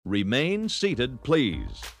Remain seated,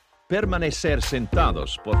 please. Permanecer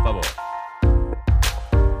sentados, por favor.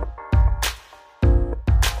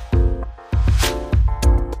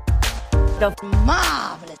 The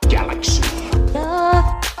marvelous galaxy.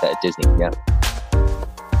 Disney, yeah.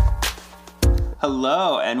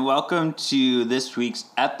 Hello, and welcome to this week's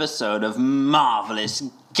episode of Marvelous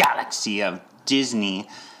Galaxy of Disney.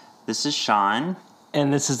 This is Shawn.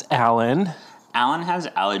 And this is Allan. Allan has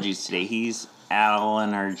allergies today. He's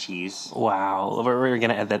allergies. Wow. We're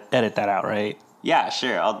going to edit that out, right? Yeah,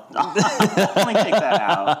 sure. I'll definitely take that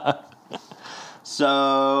out.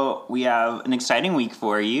 So, we have an exciting week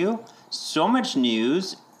for you. So much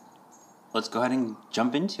news. Let's go ahead and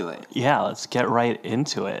jump into it. Yeah, let's get right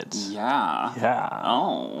into it. Yeah. Yeah.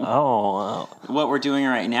 Oh. What we're doing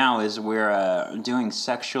right now is we're doing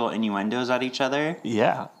sexual innuendos at each other.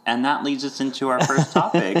 Yeah. And that leads us into our first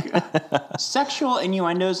topic. Sexual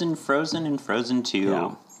innuendos in Frozen and Frozen 2.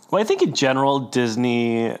 Yeah. Well, I think in general,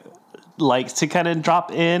 Disney likes to kind of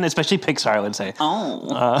drop in, especially Pixar, I would say.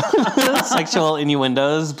 Sexual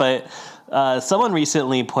innuendos, but... someone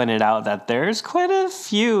recently pointed out that there's quite a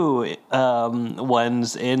few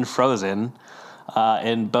ones in Frozen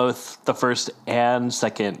in both the first and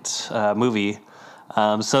second movie.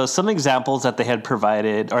 So some examples that they had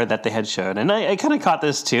provided or that they had shown. And I kind of caught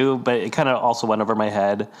this too, but it kind of also went over my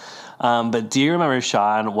head. But do you remember,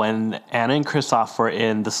 Shawn, when Anna and Kristoff were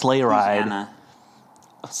in the sleigh ride? Anna?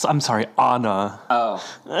 I'm sorry, Anna. Oh.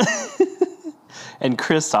 And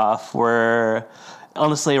Kristoff were... on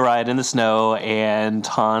the sleigh ride in the snow, and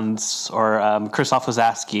Kristoff was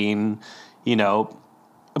asking, a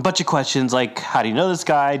bunch of questions like, how do you know this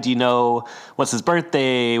guy? Do you know what's his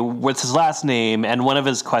birthday? What's his last name? And one of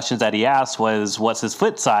his questions that he asked was, what's his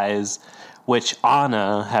foot size? Which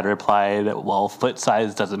Anna had replied, well, foot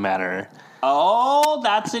size doesn't matter. Oh,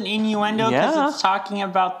 that's an innuendo because it's talking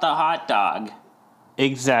about the hot dog.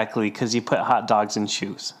 Exactly, because you put hot dogs in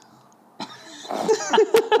shoes.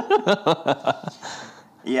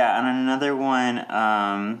 Yeah, and another one,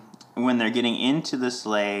 when they're getting into the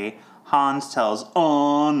sleigh, Hans tells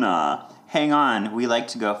Anna, hang on, we like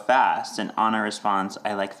to go fast. And Anna responds,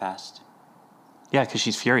 I like fast. Yeah, because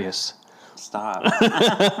she's furious. Stop.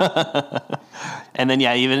 And then,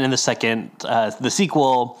 even in the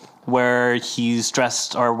sequel, where he's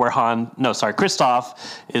dressed, or where Kristoff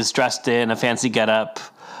is dressed in a fancy getup,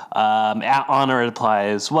 Anna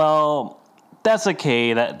replies, well... that's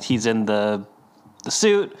okay that he's in the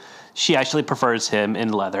suit. She actually prefers him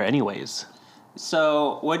in leather anyways.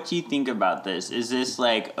 So what do you think about this? Is this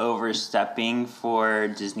like overstepping for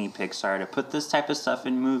Disney Pixar to put this type of stuff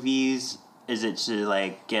in movies? Is it to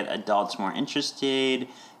like get adults more interested?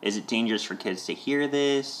 Is it dangerous for kids to hear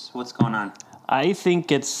this? What's going on? I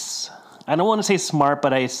think I don't want to say smart,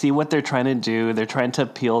 but I see what they're trying to do. They're trying to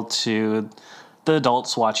appeal to the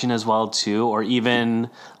adults watching as well too, or even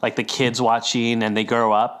like the kids watching and they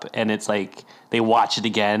grow up and it's like they watch it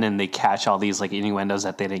again and they catch all these like innuendos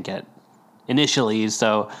that they didn't get initially.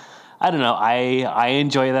 So I don't know. I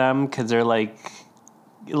enjoy them because they're like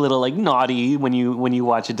a little like naughty when you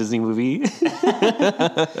watch a Disney movie.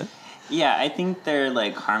 Yeah, I think they're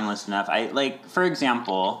like harmless enough. For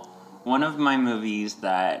example, one of my movies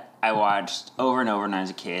that I watched over and over when I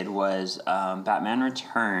was a kid was Batman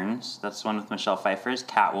Returns. That's the one with Michelle Pfeiffer as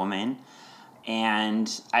Catwoman. And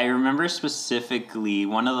I remember specifically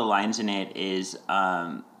one of the lines in it is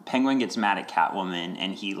Penguin gets mad at Catwoman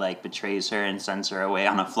and he like betrays her and sends her away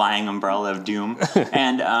on a flying umbrella of doom.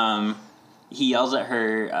 And he yells at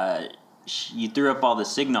her, you threw up all the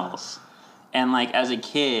signals. And, like, as a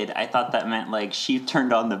kid, I thought that meant, like, she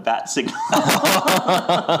turned on the bat signal.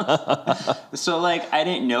 So, like, I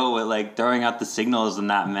didn't know what, like, throwing out the signals and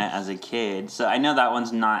that meant as a kid. So I know that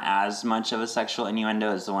one's not as much of a sexual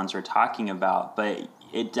innuendo as the ones we're talking about. But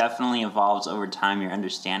it definitely evolves over time, your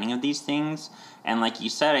understanding of these things. And like you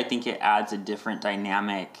said, I think it adds a different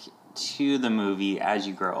dynamic to the movie as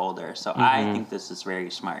you grow older. So I think this is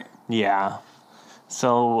very smart. Yeah.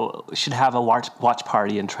 So we should have a watch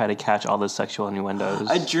party and try to catch all the sexual innuendos.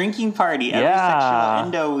 A drinking party. Every sexual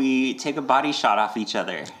endo, we take a body shot off each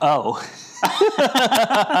other. Oh.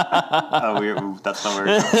 That's not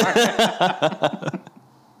where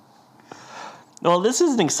Well, this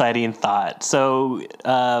is an exciting thought. So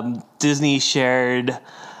Disney shared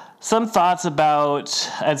some thoughts about,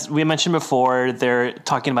 as we mentioned before, they're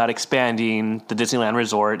talking about expanding the Disneyland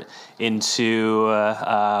Resort into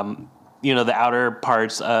the outer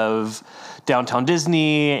parts of downtown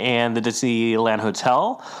Disney and the Disneyland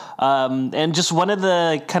Hotel. And just one of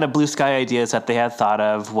the kind of blue sky ideas that they had thought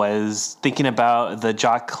of was thinking about the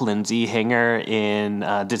Jock Lindsay hangar in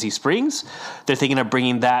Disney Springs. They're thinking of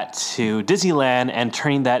bringing that to Disneyland and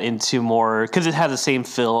turning that into more, because it has the same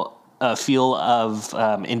feel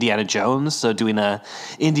of Indiana Jones. So doing a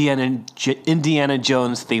Indiana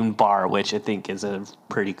Jones themed bar, which I think is a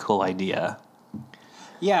pretty cool idea.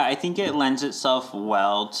 Yeah, I think it lends itself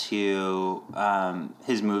well to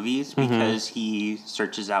his movies because he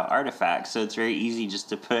searches out artifacts. So it's very easy just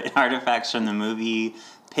to put artifacts from the movie,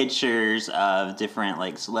 pictures of different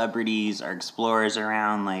like celebrities or explorers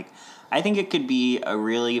around. Like, I think it could be a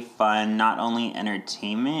really fun, not only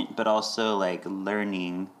entertainment, but also like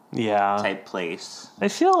learning type place. I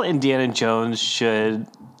feel Indiana Jones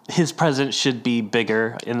his presence should be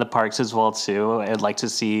bigger in the parks as well too. I'd like to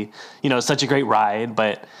see, such a great ride,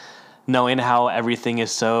 but knowing how everything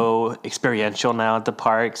is so experiential now at the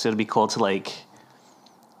parks, it'd be cool to like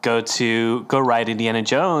go ride Indiana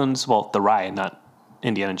Jones. Well, the ride, not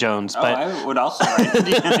Indiana Jones. But I would also ride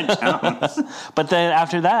Indiana Jones. But then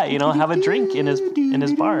after that, have a drink in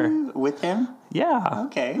his bar with him. Yeah.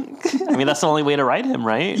 Okay. I mean, that's the only way to ride him,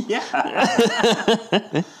 right?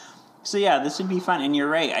 Yeah. So yeah, this would be fun, and you're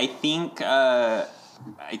right. I think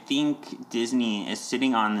Disney is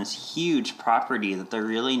sitting on this huge property that they're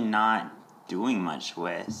really not doing much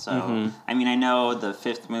with. So I mean, I know the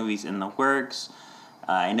 5th movie's in the works.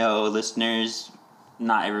 I know listeners,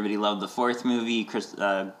 not everybody loved the 4th movie,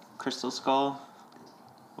 Crystal Skull,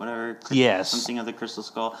 whatever. Yes, something of the Crystal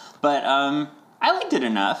Skull. But I liked it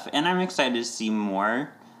enough, and I'm excited to see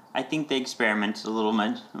more. I think they experimented a little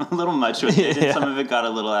much with it, and some of it got a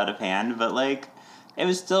little out of hand. But like, it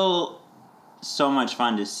was still so much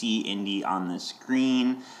fun to see Indy on the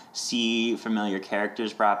screen, see familiar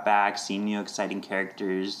characters brought back, see new exciting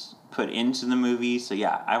characters put into the movie. So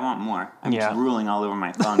yeah, I want more. I'm just drooling all over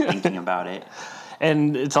my phone thinking about it.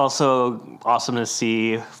 And it's also awesome to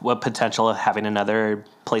see what potential of having another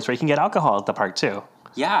place where you can get alcohol at the park too.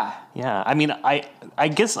 Yeah. Yeah. I mean, I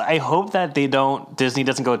guess I hope that Disney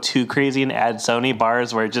doesn't go too crazy and add so many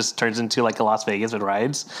bars where it just turns into like a Las Vegas with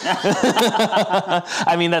rides.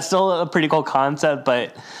 I mean, that's still a pretty cool concept,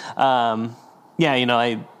 but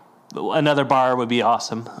another bar would be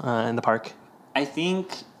awesome in the park. I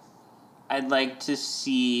think I'd like to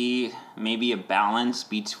see maybe a balance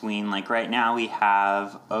between, like, right now we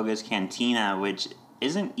have Oga's Cantina, which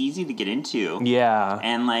isn't easy to get into. Yeah.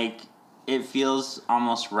 And like, it feels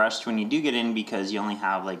almost rushed when you do get in because you only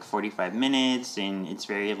have like 45 minutes and it's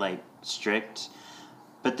very like strict.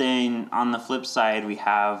 But then on the flip side, we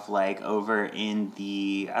have like over in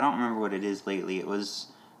I don't remember what it is lately. It was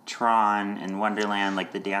Tron and Wonderland,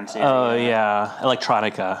 like the dance area. Oh yeah,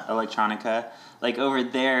 Electronica. Like over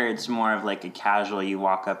there, it's more of like a casual, you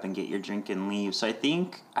walk up and get your drink and leave. So I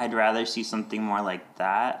think I'd rather see something more like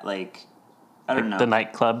that. Like, I don't know. The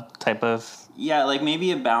nightclub type of... Yeah, like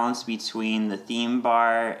maybe a balance between the theme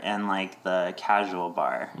bar and like the casual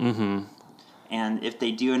bar. Mm-hmm. And if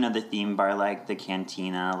they do another theme bar like the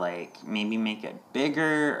Cantina, like maybe make it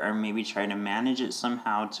bigger or maybe try to manage it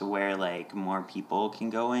somehow to where like more people can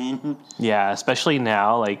go in. Yeah, especially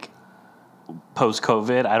now, like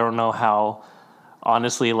post-COVID, I don't know how...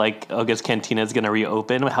 Honestly, like, Oga's Cantina is going to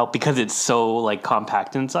reopen because it's so, like,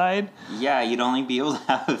 compact inside. Yeah, you'd only be able to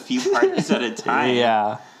have a few parties at a time.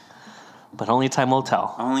 Yeah. But only time will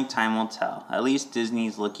tell. Only time will tell. At least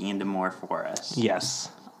Disney's looking into more for us.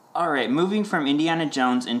 Yes. All right, moving from Indiana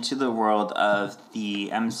Jones into the world of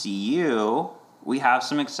the MCU, we have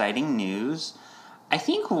some exciting news. I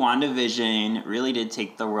think WandaVision really did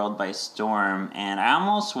take the world by storm, and I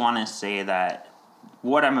almost want to say that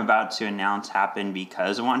what I'm about to announce happened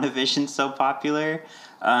because WandaVision's so popular.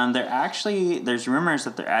 There's rumors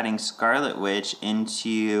that they're adding Scarlet Witch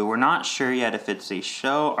into, we're not sure yet if it's a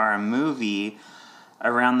show or a movie,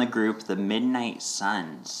 around the group The Midnight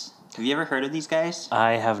Suns. Have you ever heard of these guys?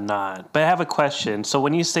 I have not. But I have a question. So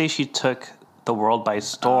when you say she took the world by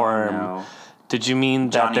storm, no. Did you mean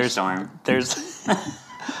that Johnny Storm. there's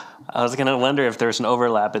I was going to wonder if there's an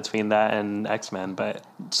overlap between that and X-Men, but...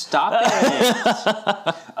 Stop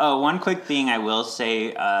it! One quick thing I will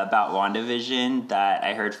say about WandaVision that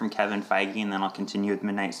I heard from Kevin Feige, and then I'll continue with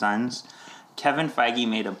Midnight Suns. Kevin Feige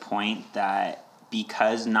made a point that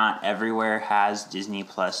because not everywhere has Disney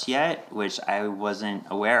Plus yet, which I wasn't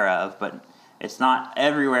aware of, but it's not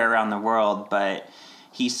everywhere around the world, but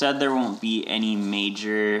he said there won't be any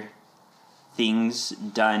major things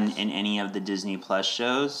done in any of the Disney Plus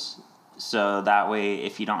shows, so that way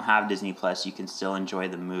if you don't have Disney Plus you can still enjoy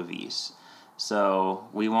the movies. So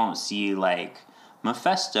we won't see like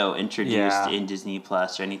Mephisto introduced in Disney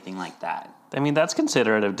Plus or anything like that. I mean, that's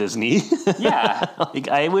considerate of Disney. Yeah. Like,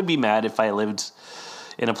 I would be mad if I lived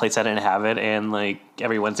in a place that didn't have it and, like,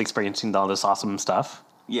 everyone's experiencing all this awesome stuff.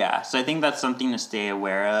 Yeah, so I think that's something to stay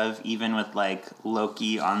aware of, even with, like,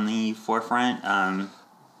 Loki on the forefront.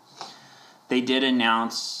 They did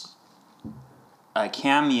announce a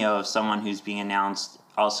cameo of someone who's being announced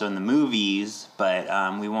also in the movies, but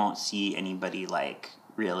we won't see anybody, like,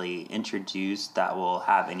 really introduced that will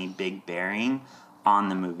have any big bearing on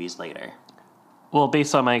the movies later. Well,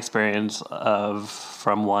 based on my experience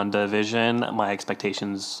from WandaVision, my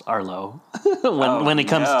expectations are low when it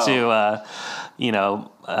comes to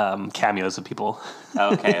cameos of people.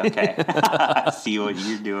 Okay. I see what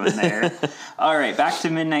you're doing there. All right, back to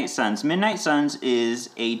Midnight Suns. Midnight Suns is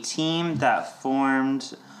a team that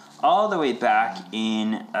formed all the way back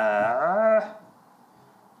in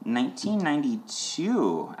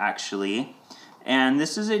 1992, actually. And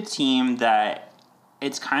this is a team that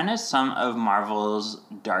it's kind of some of Marvel's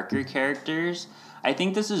darker characters. I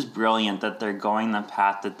think this is brilliant that they're going the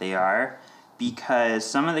path that they are, because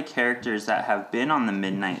some of the characters that have been on the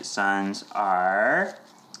Midnight Suns are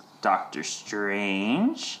Doctor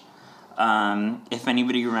Strange. If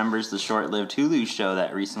anybody remembers the short-lived Hulu show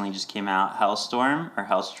that recently just came out, Hellstorm or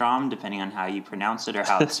Hellstrom, depending on how you pronounce it or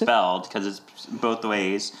how it's spelled, because it's both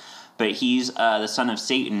ways. But he's the son of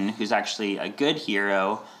Satan, who's actually a good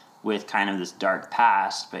hero with kind of this dark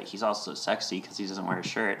past, but he's also sexy because he doesn't wear a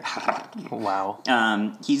shirt. Wow.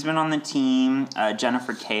 He's been on the team.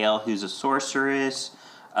 Jennifer Kale, who's a sorceress.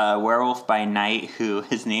 Werewolf by Night, who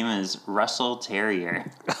his name is Russell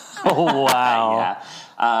Terrier. Oh, wow.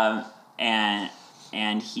 Yeah. And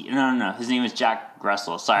he... No. His name is Jack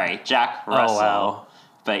Russell. Sorry, Jack Russell. Oh, wow.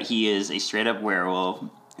 But he is a straight-up werewolf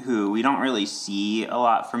who we don't really see a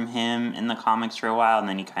lot from him in the comics for a while, and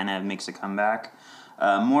then he kind of makes a comeback.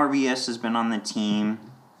 Morbius has been on the team.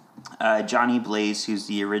 Johnny Blaze, who's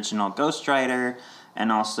the original Ghost Rider,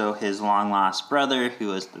 and also his long-lost brother, who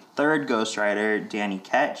was the third Ghost Rider, Danny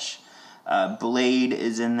Ketch. Blade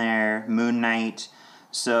is in there, Moon Knight.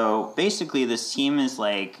 So basically this team is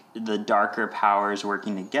like the darker powers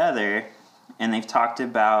working together, and they've talked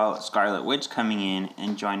about Scarlet Witch coming in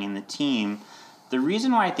and joining the team. The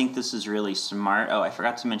reason why I think this is really smart... Oh, I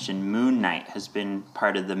forgot to mention Moon Knight has been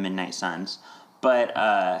part of the Midnight Suns. But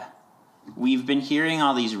we've been hearing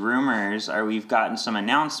all these rumors, or we've gotten some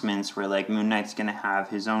announcements where, like, Moon Knight's going to have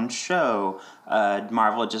his own show.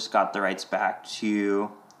 Marvel just got the rights back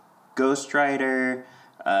to Ghost Rider.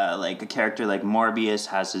 Like, a character like Morbius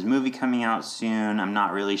has his movie coming out soon. I'm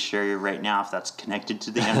not really sure right now if that's connected to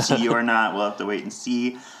the MCU or not. We'll have to wait and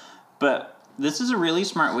see. But this is a really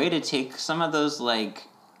smart way to take some of those, like,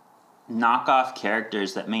 knockoff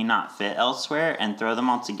characters that may not fit elsewhere and throw them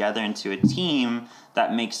all together into a team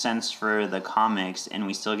that makes sense for the comics, and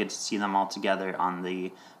we still get to see them all together on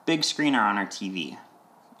the big screen or on our TV.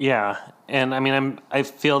 Yeah, and I mean, I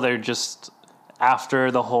feel they're just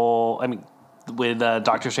after the whole... I mean, with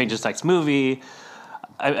Doctor Strange's next movie,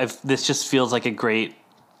 this just feels like a great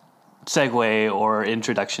segue or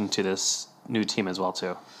introduction to this new team as well,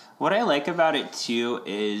 too. What I like about it, too,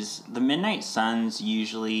 is the Midnight Suns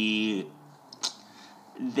usually...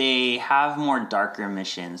 They have more darker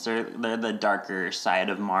missions. They're the darker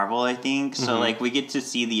side of Marvel, I think. So, like, we get to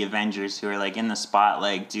see the Avengers who are, like, in the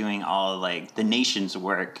spotlight doing all, like, the nation's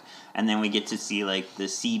work. And then we get to see, like, the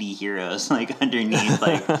seedy heroes, like, underneath,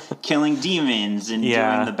 like, killing demons and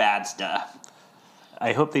doing the bad stuff.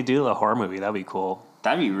 I hope they do a horror movie. That'd be cool.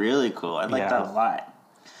 That'd be really cool. I'd like that a lot.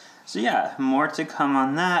 So yeah, more to come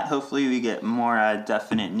on that. Hopefully we get more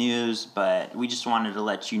definite news, but we just wanted to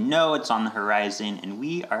let you know it's on the horizon, and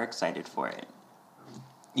we are excited for it.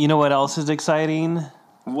 You know what else is exciting?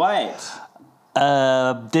 What?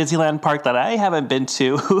 Disneyland park that I haven't been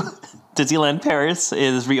to, Disneyland Paris,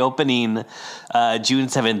 is reopening June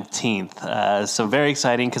 17th. So very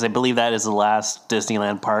exciting because I believe that is the last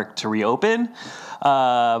Disneyland park to reopen.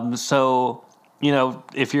 So... You know,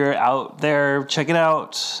 if you're out there, check it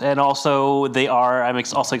out. And also, I'm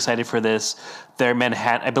also excited for this. Their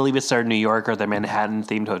Manhattan, I believe it's their New York or their Manhattan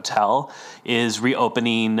themed hotel is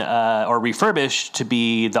reopening or refurbished to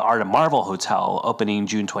be the Art of Marvel Hotel, opening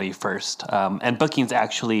June 21st. And bookings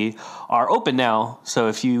actually are open now. So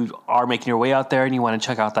if you are making your way out there and you want to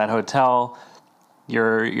check out that hotel,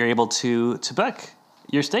 you're able to book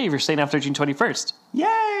your stay if you're staying after June 21st.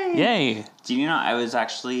 Yay! Do you know, I was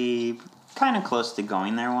actually... kind of close to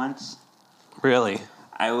going there once. Really?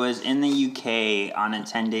 I was in the UK on a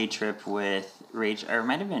 10-day trip with Rachel, or it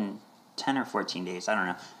might have been 10 or 14 days, I don't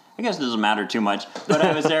know. I guess it doesn't matter too much. But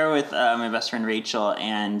I was there with my best friend Rachel,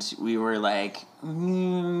 and we were like,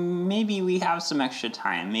 maybe we have some extra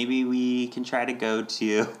time. Maybe we can try to go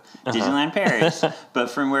to Disneyland Paris.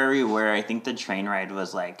 But from where we were, I think the train ride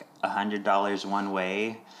was like $100 one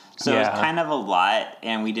way. So it was kind of a lot,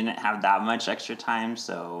 and we didn't have that much extra time.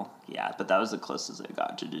 So, yeah, but that was the closest I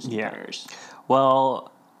got to Disney Paris.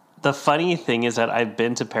 Well, the funny thing is that I've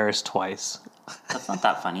been to Paris twice. That's not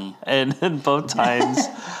that funny. And both times,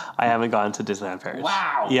 I haven't gone to Disneyland Paris.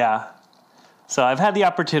 Wow. Yeah. So I've had the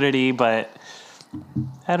opportunity, but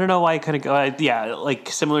I don't know why I couldn't go. Like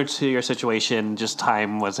similar to your situation, just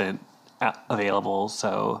time wasn't available.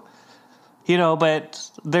 So,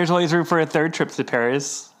 but there's always room for a third trip to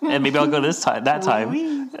Paris. And maybe I'll go that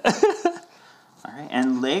time. All right.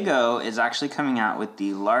 And Lego is actually coming out with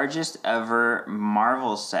the largest ever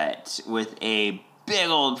Marvel set with a big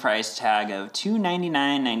old price tag of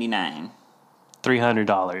 $299.99.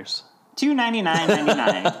 $300.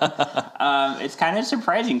 $299.99. It's kind of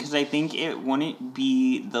surprising because I think it wouldn't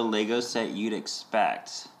be the Lego set you'd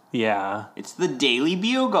expect. Yeah. It's the Daily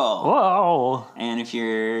Bugle. Whoa. And if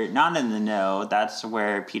you're not in the know, that's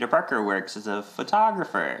where Peter Parker works as a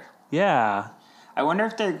photographer. Yeah. I wonder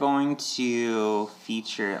if they're going to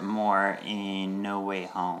feature it more in No Way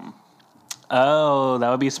Home. Oh, that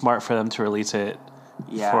would be smart for them to release it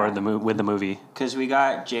with the movie. Because we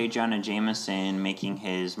got J. Jonah Jameson making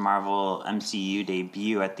his Marvel MCU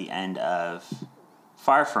debut at the end of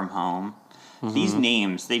Far From Home. Mm-hmm. These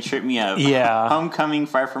names, they trip me up. Yeah. Homecoming,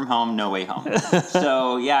 Far From Home, No Way Home.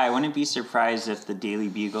 So, yeah, I wouldn't be surprised if the Daily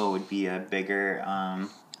Bugle would be a bigger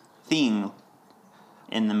thing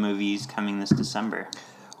in the movies coming this December.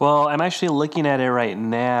 Well, I'm actually looking at it right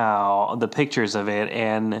now, the pictures of it,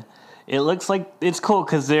 and it looks like it's cool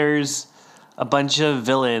because there's a bunch of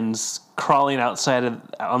villains crawling on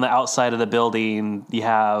the outside of the building. You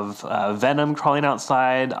have Venom crawling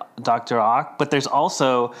outside, Dr. Ock, but there's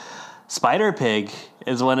also Spider-Pig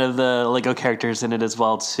is one of the Lego characters in it as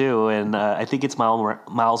well too, and I think it's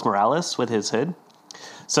Miles Morales with his hood.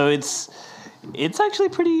 So it's actually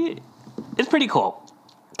pretty cool.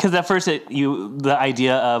 Because at first the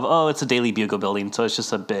idea of it's a Daily Bugle building, so it's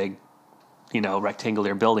just a big,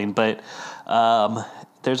 rectangular building, but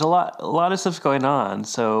there's a lot of stuff going on.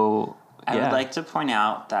 So I would like to point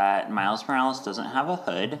out that Miles Morales doesn't have a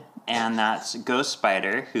hood, and that's Ghost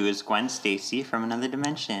Spider, who is Gwen Stacy from another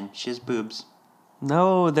dimension. She has boobs.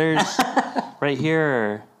 No, there's right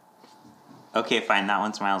here. Okay, fine. That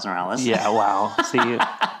one's Miles Morales. Yeah. Wow.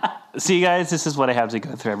 See, guys, this is what I have to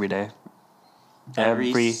go through every day.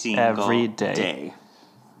 Every single day.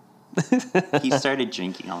 He started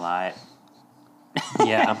drinking a lot.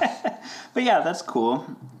 Yeah. But yeah, that's cool.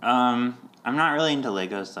 I'm not really into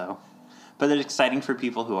Legos though. But it's exciting for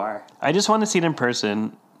people who are. I just want to see it in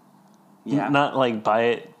person. Yeah. Not like buy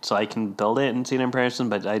it so I can build it and see it in person,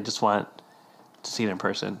 but I just want to see it in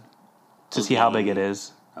person. To see how big it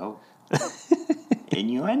is. Oh.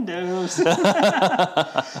 Innuendos.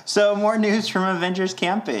 So more news from Avengers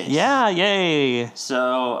Campus. Yeah, yay.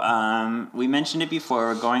 So we mentioned it before.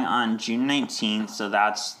 We're going on June 19th, so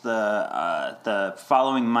that's the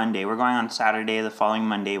following Monday. We're going on Saturday. The following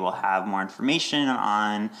Monday we'll have more information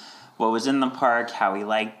on what was in the park, how we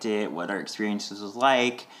liked it, what our experiences was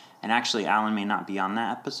like. And actually, Allan may not be on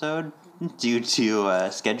that episode due to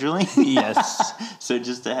scheduling. Yes. So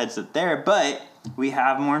just a heads up there. But we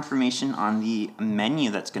have more information on the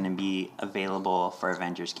menu that's going to be available for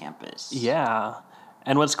Avengers Campus. Yeah.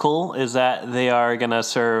 And what's cool is that they are going to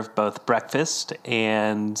serve both breakfast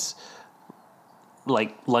and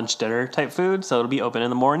like lunch, dinner type food. So it'll be open in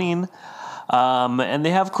the morning. And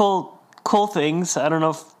they have cool things. I don't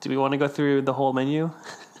know do we want to go through the whole menu?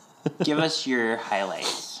 Give us your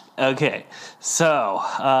highlights. Okay. So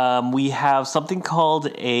we have something called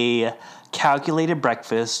a calculated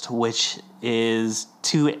breakfast, which is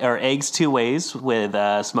eggs 2 ways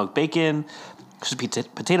with smoked bacon, crispy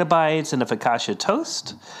potato bites, and a focaccia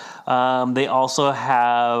toast. They also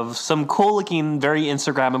have some cool-looking, very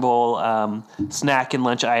Instagrammable snack and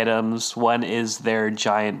lunch items. One is their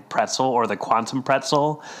giant pretzel, or the quantum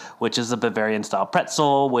pretzel, which is a Bavarian-style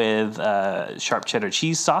pretzel with sharp cheddar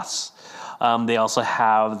cheese sauce. They also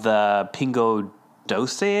have the Pingo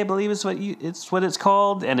Doce, I believe is what it's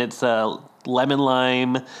called, and it's a lemon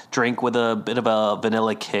lime drink with a bit of a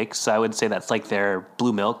vanilla kick. So I would say that's like their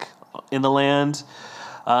blue milk in the land.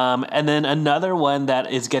 And then another one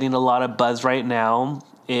that is getting a lot of buzz right now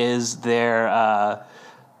is their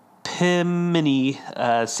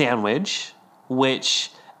Pimini sandwich,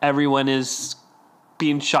 which everyone is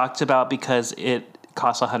being shocked about because it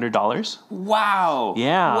costs $100. Wow.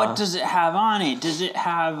 Yeah. What does it have on it? Does it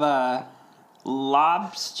have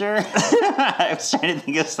lobster? I was trying to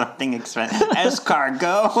think of something expensive.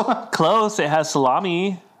 Escargot. Close. It has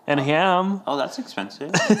salami and ham. Oh, that's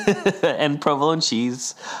expensive. And provolone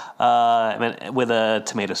cheese with a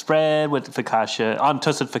tomato spread with focaccia, on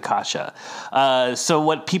toasted focaccia. So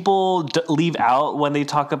what people leave out when they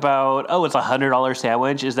talk about, it's a $100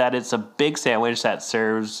 sandwich, is that it's a big sandwich that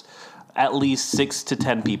serves at least 6 to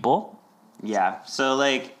 10 people. Yeah. So,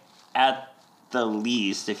 like, at the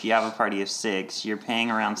least, if you have a party of 6, you're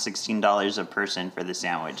paying around $16 a person for the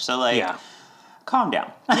sandwich. So, like, calm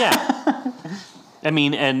down. Yeah. I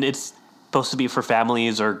mean, and it's supposed to be for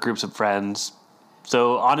families or groups of friends.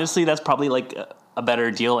 So honestly, that's probably like a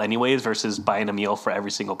better deal anyways versus buying a meal for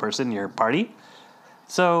every single person in your party.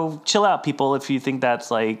 So chill out, people, if you think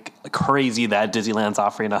that's like crazy that Disneyland's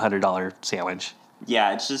offering a $100 sandwich.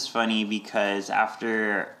 Yeah, it's just funny because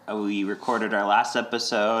after we recorded our last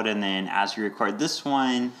episode and then as we record this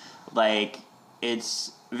one, like,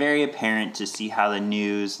 it's very apparent to see how the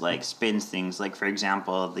news, like, spins things. Like, for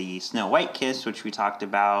example, the Snow White kiss, which we talked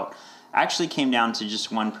about, actually came down to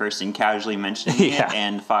just one person casually mentioning it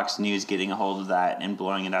and Fox News getting a hold of that and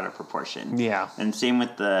blowing it out of proportion. Yeah. And same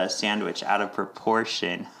with the sandwich, out of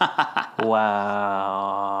proportion. Wow.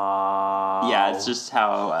 Yeah, it's just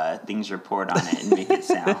how things report on it and make it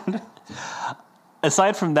sound.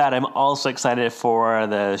 Aside from that, I'm also excited for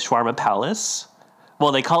the Shawarma Palace.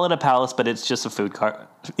 Well, they call it a palace, but it's just a food cart.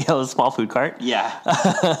 A small food cart. Yeah.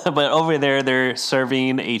 But over there, they're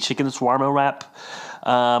serving a chicken shawarma wrap,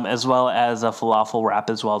 as well as a falafel wrap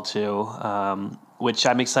as well, too, which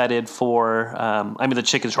I'm excited for. The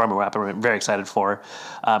chicken shawarma wrap I'm very excited for.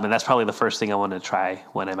 And that's probably the first thing I want to try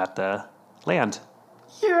when I'm at the land.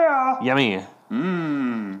 Yeah. Yummy.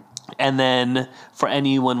 Mmm. And then for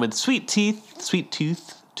anyone with sweet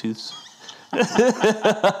tooths.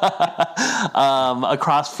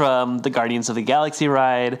 Across from the Guardians of the Galaxy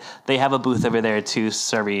ride, they have a booth over there too,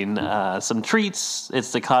 serving some treats.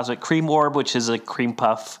 It's the Cosmic Cream Orb, which is a cream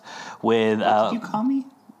puff with what did you call me?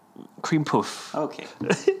 Cream puff. Okay.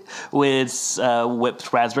 With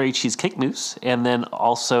whipped raspberry cheesecake mousse, and then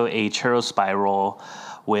also a churro spiral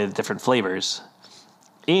with different flavors.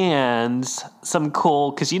 And some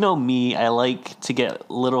cool, because you know me, I like to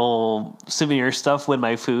get little souvenir stuff with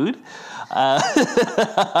my food.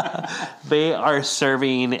 They are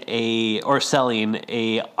selling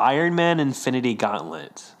a Iron Man Infinity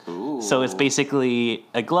Gauntlet. Ooh. So it's basically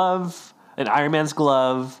a glove, an Iron Man's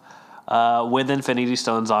glove, with Infinity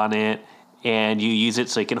Stones on it, and you use it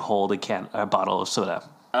so you can hold a bottle of soda.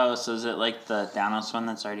 Oh, so is it like the Thanos one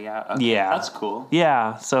that's already out? Okay, yeah. That's cool.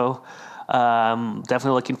 Yeah, so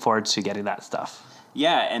definitely looking forward to getting that stuff.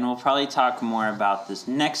 Yeah, and we'll probably talk more about this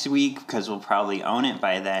next week because we'll probably own it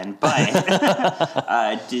by then.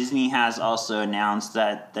 But Disney has also announced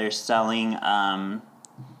that they're selling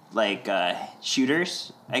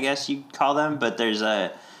shooters, I guess you'd call them. But there's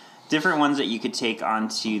different ones that you could take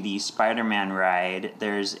onto the Spider-Man ride.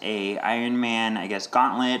 There's a Iron Man, I guess,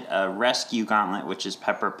 gauntlet, a rescue gauntlet, which is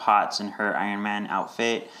Pepper Potts in her Iron Man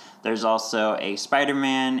outfit. There's also a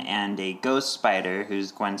Spider-Man and a Ghost Spider,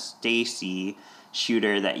 who's Gwen Stacy,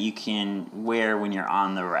 shooter that you can wear when you're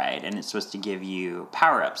on the ride, and it's supposed to give you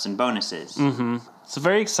power-ups and bonuses. Mm-hmm. It's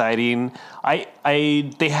very exciting.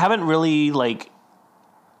 They haven't really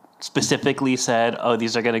specifically said,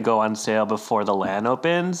 these are going to go on sale before the land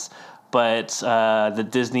opens, but the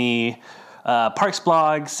Disney Parks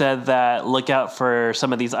blog said that look out for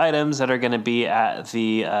some of these items that are going to be at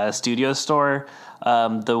the studio store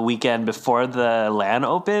the weekend before the land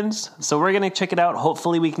opens. So we're going to check it out.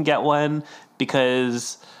 Hopefully we can get one,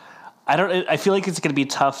 because I feel like it's going to be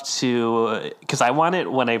tough because I want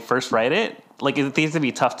it when I first ride it. Like, it's going to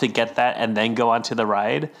be tough to get that and then go onto the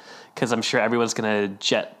ride, because I'm sure everyone's going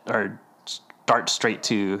to dart straight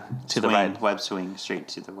to the ride. Web swing straight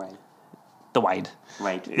to the ride. The wide.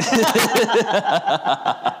 Right.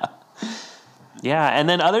 Yeah, and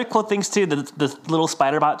then other cool things too. The little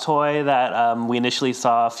Spider-Bot toy that we initially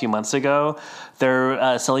saw a few months ago,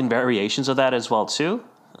 they're selling variations of that as well too.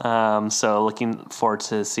 So looking forward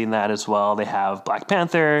to seeing that as well. They have Black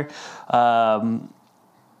Panther,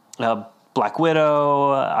 Black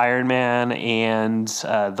Widow, Iron Man, and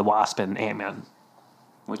the Wasp and Ant-Man.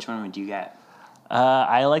 Which one would you get?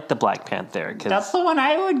 I like the Black Panther. That's the one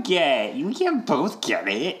I would get. You can't both get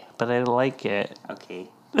it. But I like it. Okay.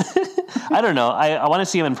 I don't know. I want to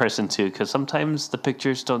see him in person too, because sometimes the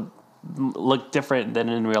pictures don't look different than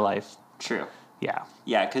in real life. True. Yeah.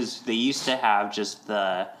 Yeah, because they used to have just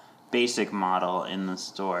the basic model in the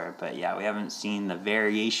store, but yeah, we haven't seen the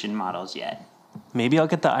variation models yet. Maybe I'll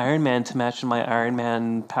get the Iron Man to match my Iron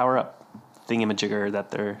Man power-up thingamajigger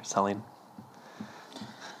that they're selling.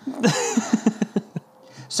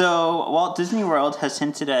 So, Walt Disney World has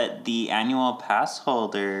hinted at the annual pass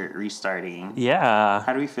holder restarting. Yeah.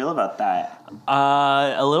 How do we feel about that?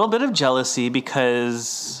 A little bit of jealousy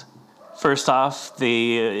because, first off,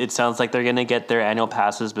 it sounds like they're going to get their annual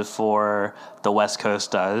passes before the West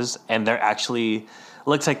Coast does, and they're actually,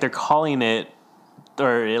 looks like they're calling it,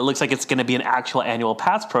 or it looks like it's going to be an actual annual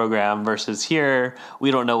pass program versus here,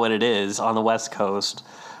 we don't know what it is on the West Coast.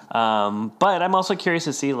 But I'm also curious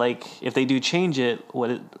to see, like, if they do change it,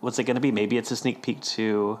 what's it going to be? Maybe it's a sneak peek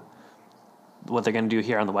to what they're going to do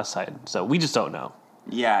here on the West Side. So we just don't know.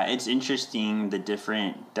 Yeah, it's interesting, the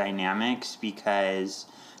different dynamics, because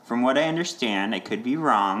from what I understand, I could be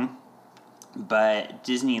wrong, but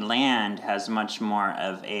Disneyland has much more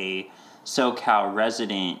of a SoCal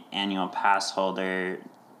resident annual pass holder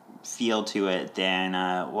feel to it than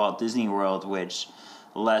Walt Disney World, which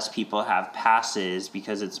less people have passes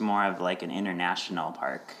because it's more of like an international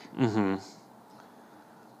park. Mm-hmm.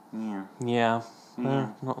 Yeah.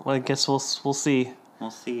 Well, I guess we'll see.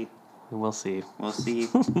 We'll see. We'll see. We'll see.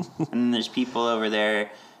 And then there's people over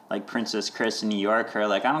there like Princess Chris in New York who are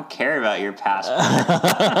like, I don't care about your passport.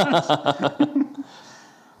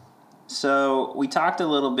 So we talked a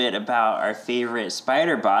little bit about our favorite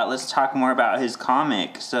Spider-Bot. Let's talk more about his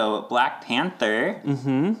comic. So Black Panther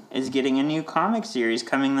is getting a new comic series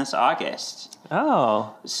coming this August.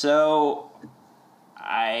 Oh. So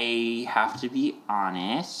I have to be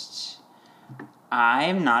honest.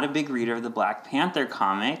 I'm not a big reader of the Black Panther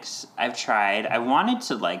comics. I've tried. I wanted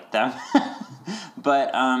to like them.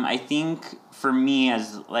 But I think for me,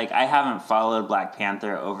 as like, I haven't followed Black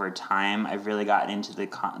Panther over time. I've really gotten into the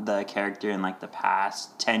character in like the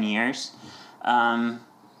past 10 years. In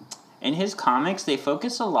his comics, they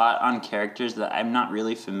focus a lot on characters that I'm not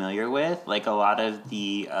really familiar with, like a lot of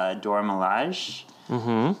the Dora Milaje.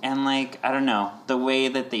 Mm-hmm. And like, I don't know, the way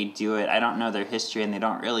that they do it, I don't know their history and they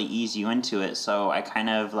don't really ease you into it. So I kind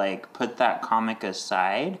of like put that comic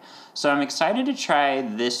aside. So I'm excited to try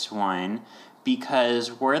this one,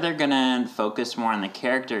 because where they're going to focus more on the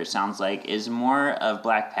character, it sounds like, is more of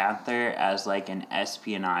Black Panther as like an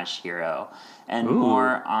espionage hero and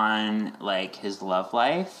more on like his love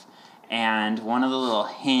life. And one of the little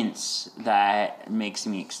hints that makes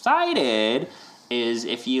me excited is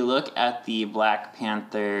if you look at the Black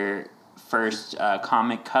Panther first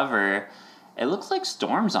comic cover, it looks like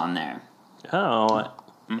Storm's on there. Oh,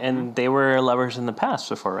 and they were lovers in the past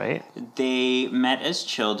before, right? They met as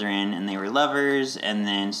children, and they were lovers, and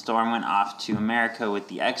then Storm went off to America with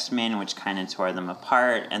the X-Men, which kind of tore them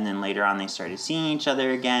apart, and then later on they started seeing each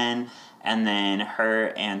other again, and then her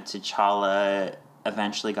and T'Challa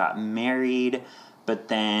eventually got married, but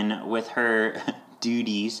then with her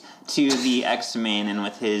duties to the X-Men and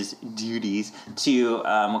with his duties to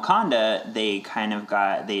Wakanda,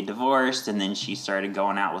 they divorced, and then she started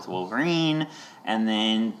going out with Wolverine. And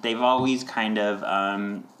then they've always kind of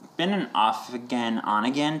been an off again, on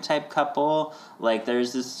again type couple. Like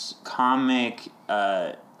there's this comic,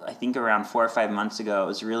 I think around 4 or 5 months ago, it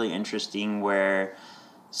was really interesting, where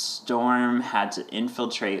Storm had to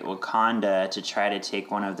infiltrate Wakanda to try to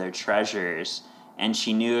take one of their treasures. And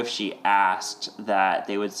she knew if she asked that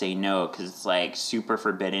they would say no, because it's like super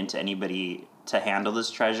forbidden to anybody to handle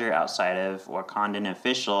this treasure outside of Wakandan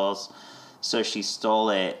officials. So she stole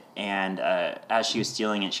it, and as she was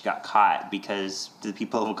stealing it, she got caught because the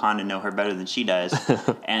people of Wakanda know her better than she does.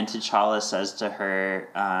 And T'Challa says to her,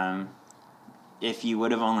 if you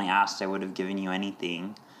would have only asked, I would have given you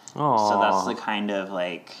anything. Aww. So that's the kind of,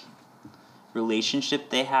 like, relationship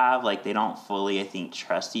they have. Like, they don't fully, I think,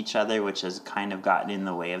 trust each other, which has kind of gotten in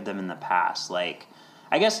the way of them in the past. Like,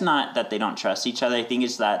 I guess not that they don't trust each other. I think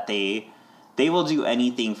it's that they will do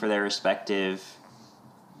anything for their respective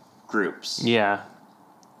groups. Yeah.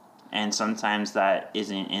 And sometimes that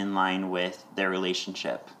isn't in line with their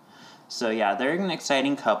relationship. So yeah, they're an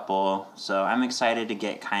exciting couple. So I'm excited to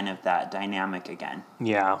get kind of that dynamic again.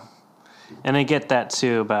 Yeah. And I get that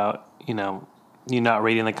too about, you not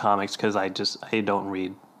reading the comics, because I don't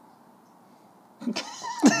read.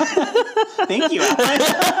 Thank you,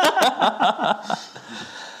 Alan.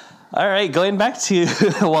 All right, going back to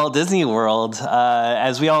Walt Disney World,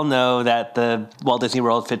 as we all know that the Walt Disney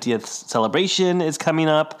World 50th celebration is coming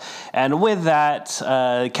up, and with that,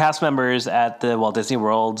 cast members at the Walt Disney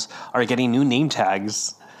World are getting new name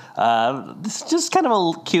tags. This is just kind of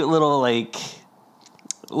a cute little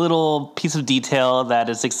piece of detail that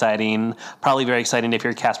is exciting, probably very exciting if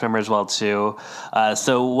you're a cast member as well too.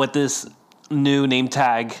 So what this new name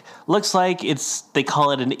tag. Looks like they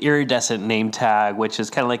call it an iridescent name tag, which is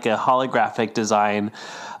kind of like a holographic design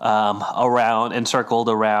around, encircled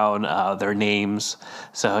around their names.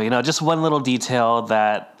 So, just one little detail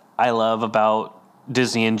that I love about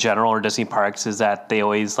Disney in general, or Disney parks, is that they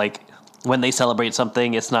always, like, when they celebrate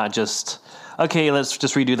something, it's not just, okay, let's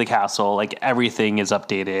just redo the castle. Like, everything is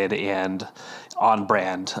updated and on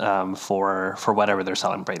brand for whatever they're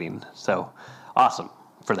celebrating. So awesome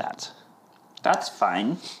for that. That's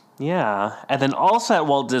fine. Yeah. And then also at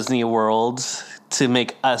Walt Disney World, to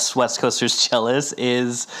make us West Coasters jealous,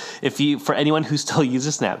 is for anyone who still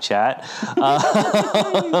uses Snapchat,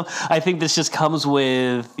 I think this just comes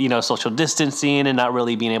with, social distancing and not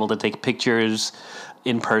really being able to take pictures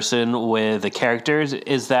in person with the characters,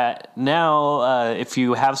 is that now if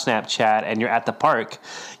you have Snapchat and you're at the park,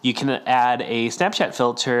 you can add a Snapchat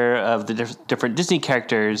filter of the different Disney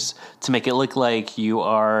characters to make it look like you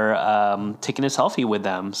are taking a selfie with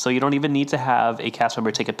them. So you don't even need to have a cast member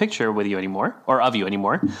take a picture with you anymore, or of you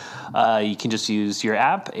anymore. You can just use your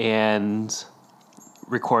app and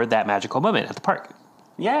record that magical moment at the park.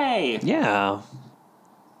 Yay! Yeah.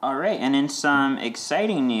 All right, and in some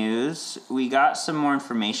exciting news, we got some more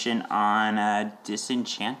information on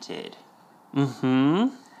Disenchanted.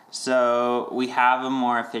 Mm-hmm. So we have a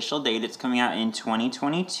more official date. It's coming out in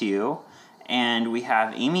 2022, and we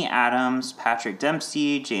have Amy Adams, Patrick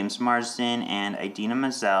Dempsey, James Marsden, and Idina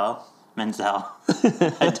Menzel, Adele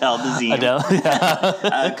Dazeem,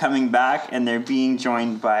 Adele, coming back, and they're being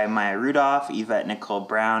joined by Maya Rudolph, Yvette Nicole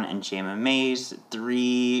Brown, and Jayma Mays,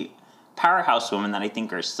 3 powerhouse women that I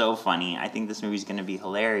think are so funny. I think this movie's going to be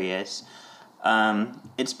hilarious.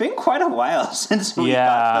 It's been quite a while since we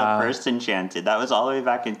got the first Enchanted. That was all the way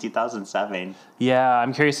back in 2007. Yeah,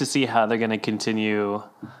 I'm curious to see how they're going to continue,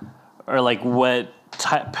 or like what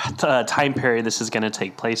time period this is going to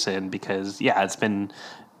take place in, because it's been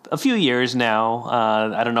a few years now.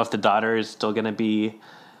 I don't know if the daughter is still going to be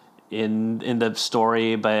in the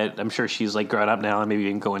story, but I'm sure she's like grown up now and maybe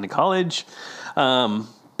even going to college.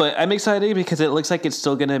 But I'm excited because it looks like it's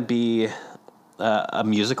still going to be a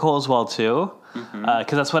musical as well, too.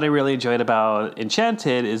 Because that's what I really enjoyed about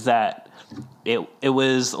Enchanted, is that it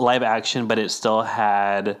was live action, but it still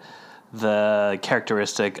had the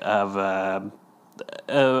characteristic of an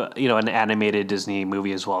animated Disney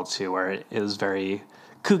movie as well, too, where it was very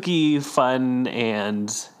kooky, fun,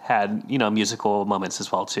 and had musical moments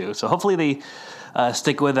as well, too. So hopefully they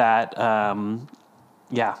stick with that.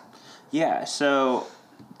 Yeah. So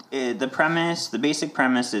the basic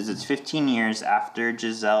premise is it's 15 years after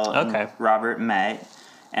Giselle and Robert met,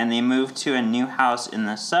 and they moved to a new house in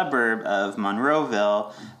the suburb of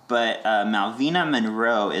Monroeville, but Malvina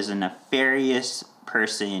Monroe is a nefarious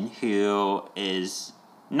person who is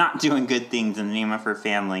not doing good things in the name of her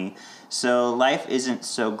family. So life isn't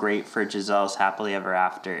so great for Giselle's happily ever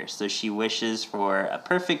after. So she wishes for a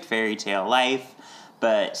perfect fairy tale life,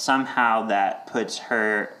 but somehow that puts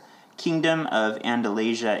her kingdom of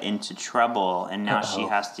Andalasia into trouble, and now she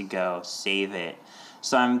has to go save it.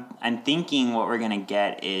 So I'm thinking what we're gonna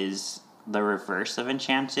get is the reverse of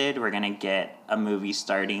Enchanted. We're gonna get a movie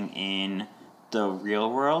starting in the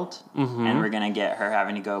real world, and we're gonna get her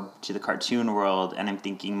having to go to the cartoon world, and I'm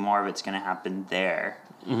thinking more of it's gonna happen there.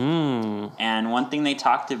 And one thing they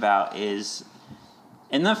talked about is,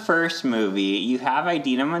 in the first movie, you have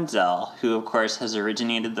Idina Menzel, who, of course, has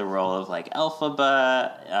originated the role of, like,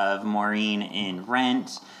 Elphaba, of Maureen in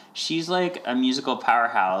Rent. She's, like, a musical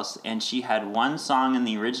powerhouse, and she had one song in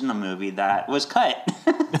the original movie that was cut.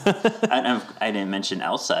 I didn't mention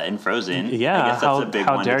Elsa in Frozen. Yeah, I guess that's a big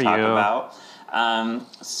one to talk you. about.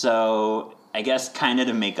 So I guess kind of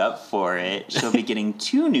to make up for it, she'll be getting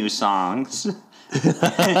 2 new songs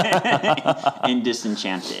in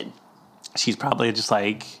Disenchanted. She's probably just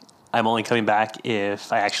like, I'm only coming back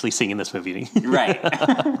if I actually sing in this movie. Right.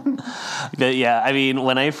 But yeah, I mean,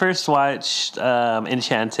 when I first watched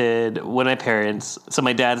Enchanted with my parents, so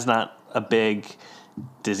my dad's not a big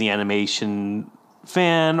Disney animation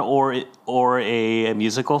fan or a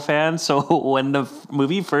musical fan. So when the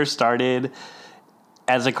movie first started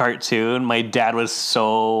as a cartoon, my dad was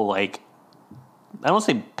so, like, I don't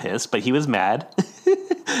say pissed, but he was mad.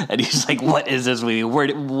 And he's like, what is this movie?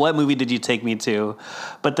 What movie did you take me to?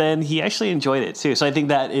 But then he actually enjoyed it too. So I think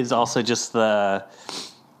that is also just the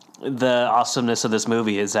awesomeness of this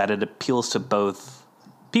movie, is that it appeals to both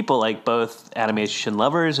people, like both animation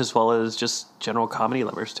lovers as well as just general comedy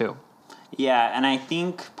lovers too. Yeah, and I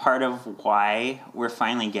think part of why we're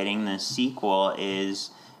finally getting this sequel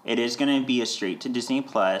is it is going to be a straight to Disney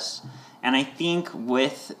Plus. And I think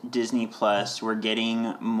with Disney Plus, we're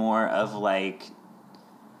getting more of, like,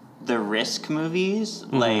 the risk movies.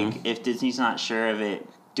 Like, if Disney's not sure of it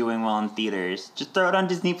doing well in theaters, just throw it on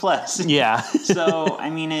Disney Plus. Yeah. So, I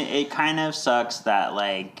mean, it kind of sucks that,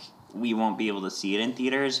 like, we won't be able to see it in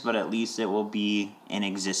theaters, but at least it will be in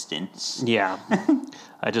existence. Yeah.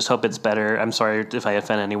 I just hope it's better. I'm sorry if I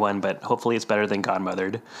offend anyone, but hopefully it's better than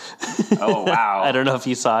Godmothered. Oh, wow. I don't know if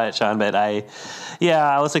you saw it, Sean, but I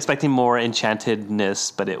was expecting more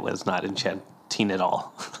enchantedness, but it was not enchanting at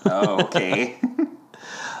all. Oh, okay.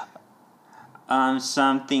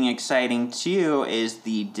 Something exciting, too, is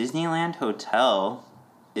the Disneyland Hotel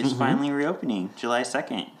is finally reopening July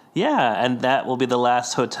 2nd. Yeah, and that will be the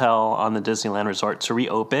last hotel on the Disneyland Resort to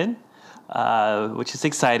reopen, which is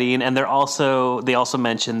exciting. And they also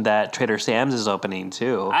mentioned that Trader Sam's is opening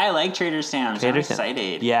too. I like Trader Sam's. I'm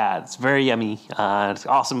excited. Yeah, it's very yummy. It's an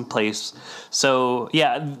awesome place. So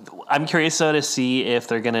yeah, I'm curious though to see if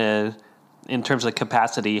they're gonna, in terms of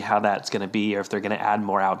capacity, how that's gonna be, or if they're gonna add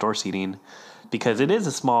more outdoor seating, because it is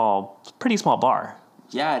a pretty small bar.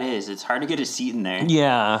 Yeah, it is. It's hard to get a seat in there.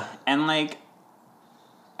 Yeah, and like,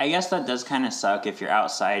 I guess that does kind of suck. If you're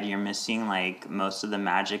outside, you're missing like most of the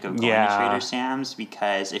magic of going to Trader Sam's,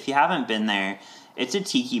 because if you haven't been there, it's a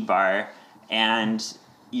tiki bar and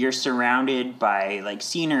you're surrounded by like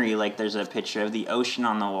scenery. Like, there's a picture of the ocean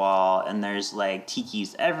on the wall and there's like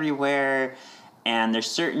tikis everywhere, and there's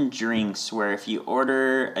certain drinks where if you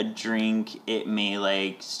order a drink, it may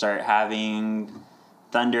like start having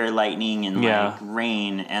thunder, lightning, and like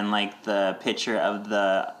rain, and like the picture of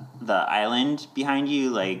the island behind you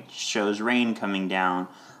like shows rain coming down,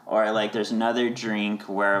 or like there's another drink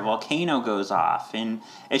where a volcano goes off, and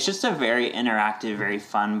it's just a very interactive, very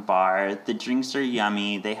fun bar. The drinks are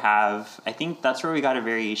yummy. They have, I think that's where we got a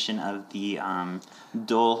variation of the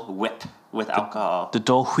Dole Whip with alcohol. the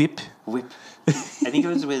Dole Whip. I think it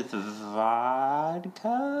was with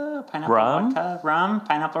vodka, pineapple rum? vodka, rum,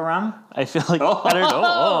 pineapple rum. I feel like I don't know.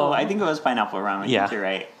 Oh. I think it was pineapple rum. I think you're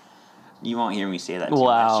right. You won't hear me say that too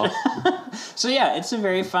much. So yeah, it's a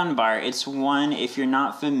very fun bar. It's one, if you're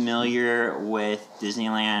not familiar with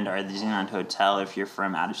Disneyland or the Disneyland Hotel, if you're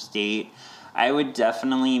from out of state, I would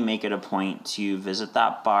definitely make it a point to visit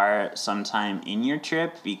that bar sometime in your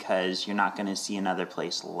trip, because you're not going to see another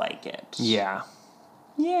place like it. Yeah.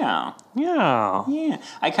 Yeah. Yeah. Yeah.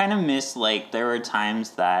 I kind of miss, like, there were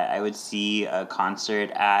times that I would see a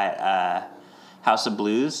concert at House of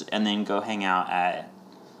Blues and then go hang out at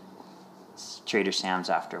Trader Sam's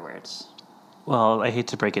afterwards. Well, I hate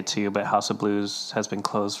to break it to you, but House of Blues has been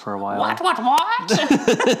closed for a while. What?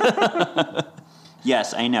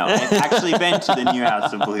 Yes, I know. I've actually been to the new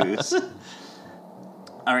House of Blues.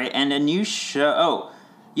 All right, and a new show. Oh,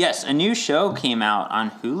 yes, a new show came out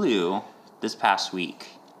on Hulu this past week.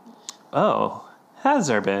 Oh, has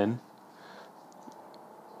there been?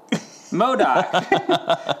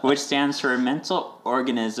 MODOK, which stands for Mental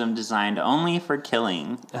Organism Designed Only for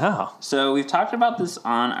Killing. Oh. So we've talked about this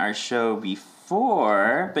on our show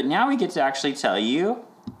before, but now we get to actually tell you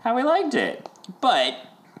how we liked it. But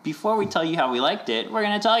before we tell you how we liked it, we're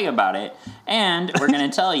going to tell you about it. And we're going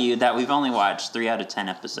to tell you that we've only watched 3 out of 10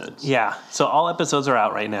 episodes. Yeah, so all episodes are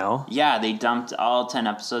out right now. Yeah, they dumped all 10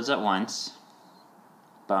 episodes at once.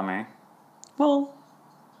 Bummer. Well,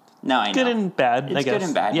 no, I know. Good and bad, I guess. It's good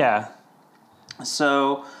and bad. Yeah.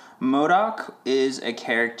 So, MODOK is a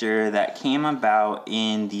character that came about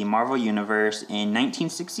in the Marvel Universe in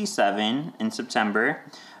 1967, in September,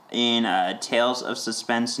 in Tales of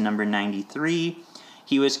Suspense number 93.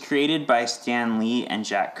 He was created by Stan Lee and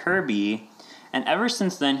Jack Kirby, and ever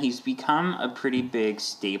since then he's become a pretty big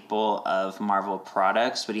staple of Marvel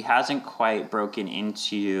products, but he hasn't quite broken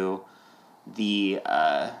into the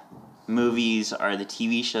movies or the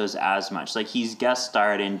TV shows as much. Like, he's guest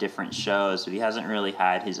starred in different shows, but he hasn't really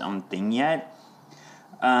had his own thing yet.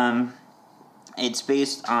 It's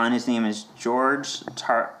based on, his name is George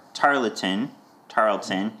Tarleton,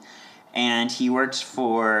 and he works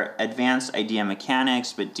for Advanced Idea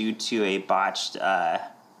Mechanics, but due to a botched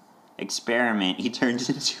experiment, he turns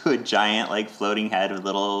into a giant, like, floating head with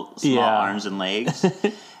little small arms and legs.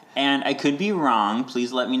 And I could be wrong,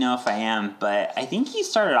 please let me know if I am, but I think he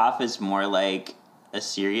started off as more like a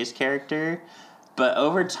serious character, but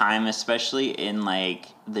over time, especially in like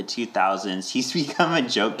the 2000s, he's become a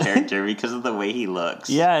joke character because of the way he looks.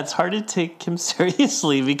 Yeah, it's hard to take him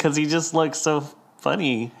seriously because he just looks so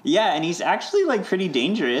funny. Yeah, and he's actually like pretty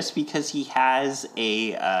dangerous because he has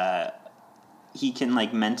a he can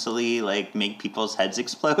like mentally like make people's heads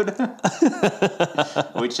explode,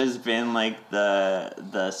 which has been like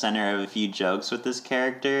the center of a few jokes with this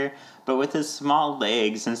character. But with his small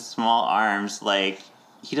legs and small arms, like,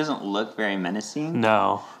 he doesn't look very menacing.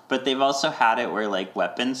 No. But they've also had it where, like,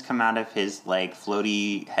 weapons come out of his, like,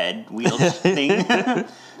 floaty head wheel thing.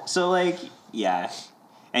 So, like, yeah.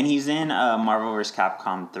 And he's in Marvel vs.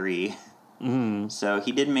 Capcom 3. So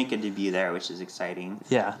he did make a debut there, which is exciting.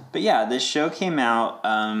 Yeah. But yeah, this show came out.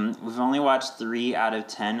 We've only watched 3 out of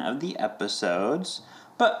 10 of the episodes.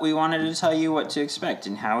 But we wanted to tell you what to expect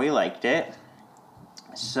and how we liked it.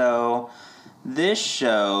 So this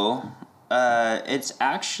show, it's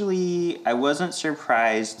actually... I wasn't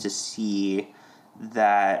surprised to see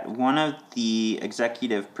that one of the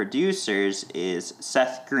executive producers is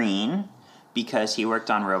Seth Green, because he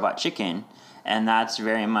worked on Robot Chicken. And that's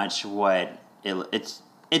very much what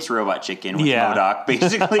it's Robot Chicken with MODOK,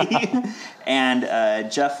 basically.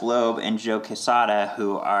 And Jeff Loeb and Joe Quesada,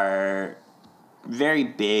 who are very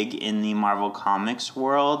big in the Marvel Comics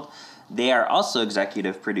world, they are also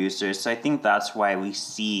executive producers. So I think that's why we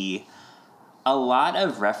see a lot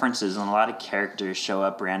of references and a lot of characters show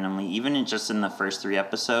up randomly, even in the first 3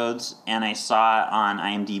 episodes. And I saw on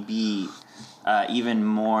IMDb even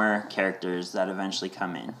more characters that eventually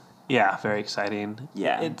come in. Yeah, very exciting.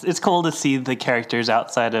 Yeah. It's cool to see the characters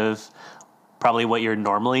outside of probably what you're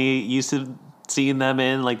normally used to seeing them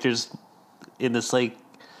in. Like, there's in this, like,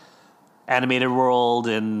 animated world,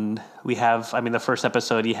 and we have, the first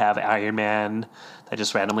episode, you have Iron Man that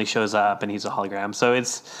just randomly shows up, and he's a hologram. So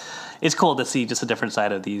it's cool to see just a different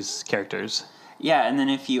side of these characters. Yeah, and then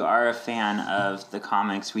if you are a fan of the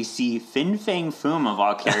comics, we see Fin Fang Foom, of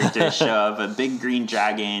all characters, show up, a big green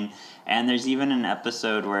dragon. And there's even an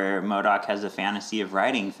episode where MODOK has a fantasy of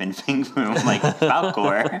riding Fin Fang Foom, like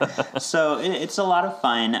Falcor. So it's a lot of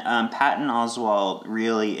fun. Patton Oswalt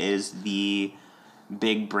really is the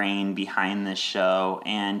big brain behind this show.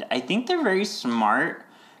 And I think they're very smart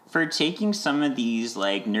for taking some of these,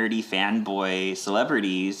 like, nerdy fanboy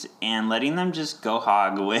celebrities and letting them just go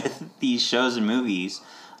hog with these shows and movies.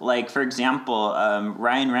 Like, for example,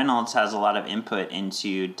 Ryan Reynolds has a lot of input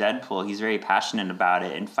into Deadpool. He's very passionate about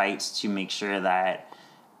it and fights to make sure that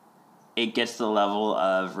it gets the level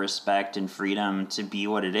of respect and freedom to be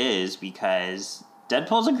what it is, because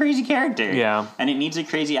Deadpool's a crazy character. Yeah. And it needs a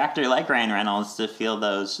crazy actor like Ryan Reynolds to feel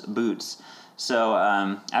those boots. So,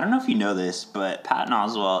 I don't know if you know this, but Patton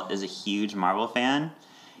Oswalt is a huge Marvel fan.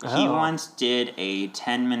 He once did a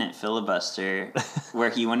 10-minute filibuster where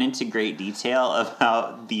he went into great detail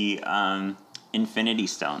about the Infinity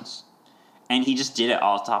Stones. And he just did it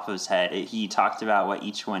all top of his head. He talked about what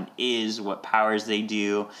each one is, what powers they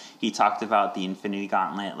do. He talked about the Infinity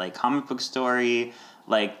Gauntlet, like, comic book story.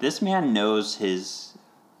 Like, this man knows his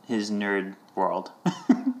nerd world.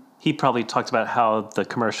 He probably talked about how the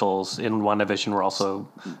commercials in WandaVision were also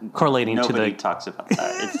correlating to the... Nobody talks about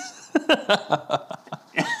that.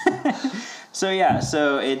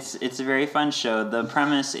 So it's a very fun show. The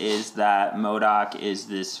premise is that MODOK is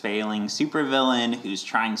this failing supervillain who's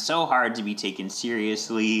trying so hard to be taken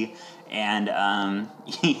seriously, and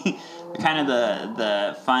kind of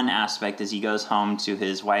the fun aspect is he goes home to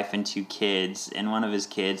his wife and 2 kids, and one of his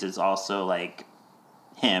kids is also, like,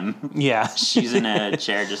 him. Yeah. She's in a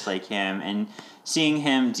chair just like him, and seeing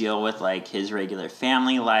him deal with, like, his regular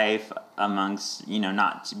family life amongst,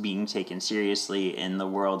 not being taken seriously in the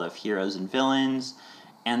world of heroes and villains.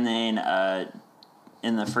 And then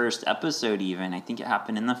in the first episode, even, I think it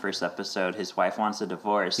happened in the first episode, his wife wants a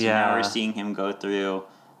divorce. Yeah. And now we're seeing him go through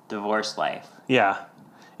divorce life. Yeah.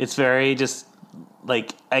 It's very just,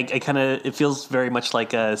 like, I kind of, it feels very much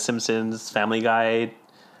like a Simpsons Family Guy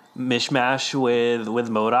mishmash with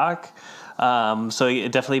MODOK. So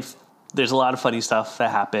it definitely... There's a lot of funny stuff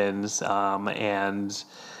that happens, and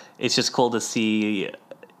it's just cool to see,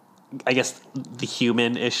 I guess, the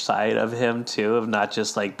human-ish side of him, too, of not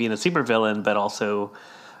just, like, being a supervillain, but also,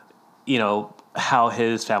 how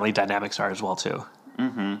his family dynamics are as well, too.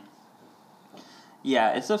 Mm-hmm.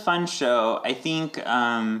 Yeah, it's a fun show. I think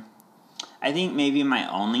maybe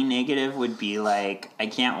my only negative would be, like, I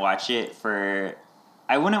can't watch it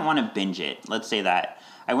I wouldn't want to binge it. Let's say that.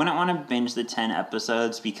 I wouldn't want to binge the 10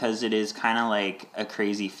 episodes because it is kind of like a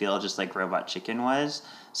crazy feel, just like Robot Chicken was.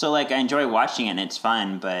 So, like, I enjoy watching it and it's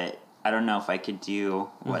fun, but I don't know if I could do,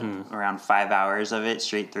 around 5 hours of it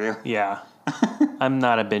straight through. Yeah. I'm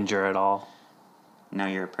not a binger at all. No,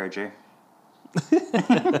 you're a purger.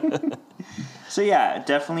 So, yeah,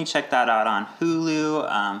 definitely check that out on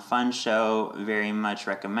Hulu. Fun show, very much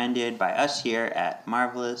recommended by us here at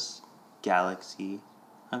Marvelous Galaxy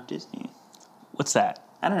of Disney. What's that?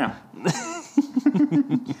 I don't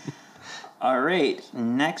know. All right.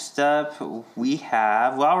 Next up, we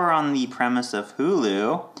have, while we're on the premise of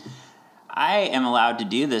Hulu, I am allowed to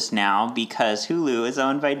do this now because Hulu is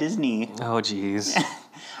owned by Disney. Oh, geez.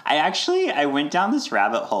 I went down this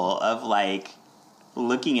rabbit hole of like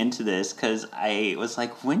looking into this because I was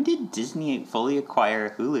like, when did Disney fully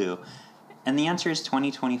acquire Hulu? And the answer is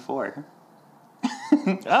 2024.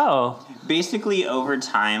 Oh. Basically, over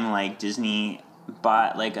time, like Disney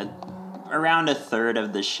bought like around a third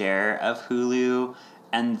of the share of Hulu,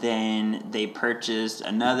 and then they purchased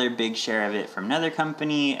another big share of it from another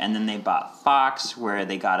company, and then they bought Fox, where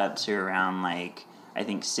they got up to around like I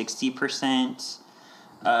think 60%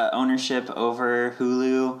 ownership over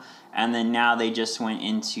Hulu. And then now they just went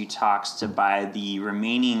into talks to buy the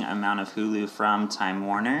remaining amount of Hulu from Time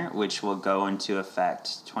Warner, which will go into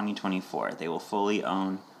effect 2024. They will fully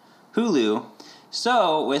own Hulu.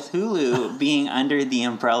 So with Hulu being under the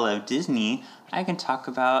umbrella of Disney, I can talk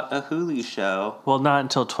about a Hulu show. Well, not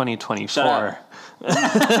until 2024. Then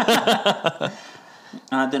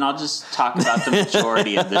I'll just talk about the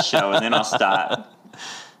majority of the show, and then I'll stop.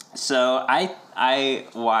 So I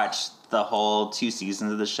watched the whole 2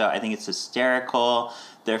 seasons of the show. I think it's hysterical.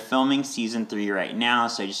 They're filming season 3 right now,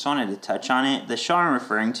 so I just wanted to touch on it. The show I'm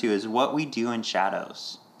referring to is What We Do in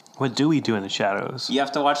Shadows. What do we do in the shadows? You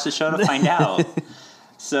have to watch the show to find out.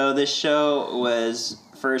 So this show was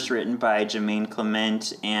first written by Jermaine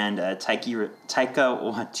Clement and Taika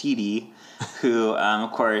Waititi, who,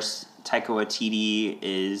 of course, Taika Waititi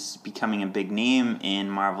is becoming a big name in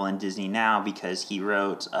Marvel and Disney now because he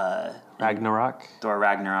wrote Ragnarok. Thor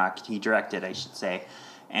Ragnarok. He directed, I should say.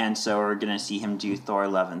 And so we're going to see him do Thor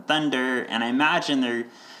Love and Thunder. And I imagine they're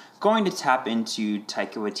going to tap into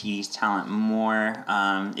Taika Waititi's talent more.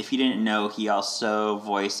 If you didn't know, he also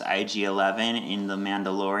voiced IG-11 in The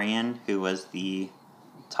Mandalorian, who was the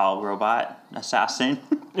tall robot assassin.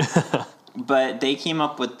 But they came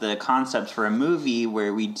up with the concept for a movie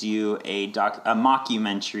where we do a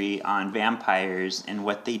mockumentary on vampires and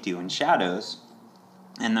what they do in shadows.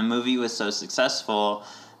 And the movie was so successful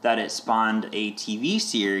that it spawned a TV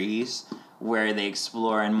series where they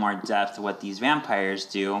explore in more depth what these vampires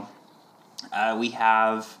do. We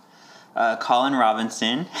have Colin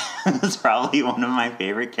Robinson. That's probably one of my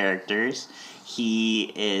favorite characters.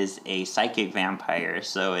 He is a psychic vampire,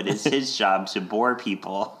 so it is his job to bore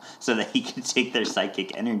people so that he can take their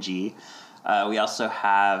psychic energy. We also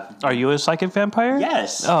have... Are you a psychic vampire?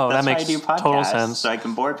 Yes. Oh, that's that makes why I do podcasts, total sense. so I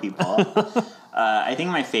can bore people. I think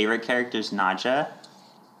my favorite character is Nadja.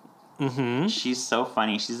 Mm-hmm. She's so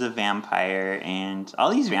funny. She's a vampire, and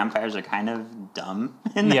all these vampires are kind of dumb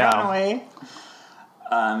in their own way.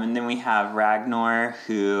 And then we have Ragnar,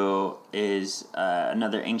 who is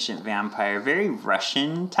another ancient vampire, very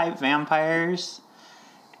Russian-type vampires.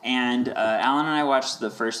 And Allan and I watched the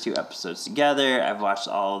first 2 episodes together. I've watched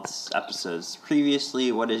all episodes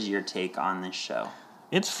previously. What is your take on this show?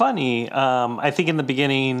 It's funny. I think in the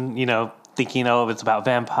beginning, thinking, if it's about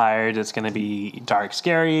vampires, it's going to be dark,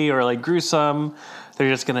 scary, or like gruesome. They're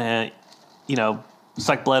just going to,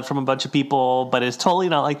 suck blood from a bunch of people, but it's totally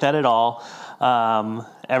not like that at all.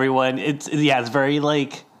 Everyone, it's very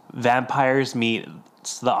like vampires meet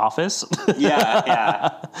The Office.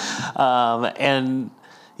 Yeah. And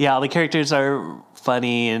all the characters are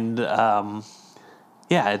funny, and I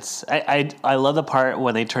love the part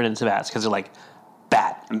when they turn into bats because they're like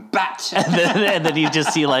bat, and then you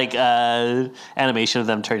just see like animation of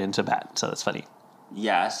them turn into bat. So that's funny.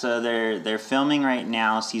 Yeah, so they're filming right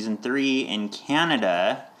now season 3 in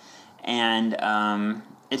Canada, and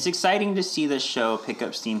it's exciting to see the show pick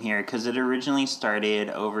up steam here because it originally started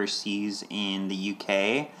overseas in the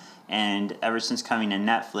UK, and ever since coming to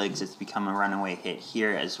Netflix, it's become a runaway hit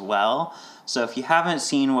here as well. So if you haven't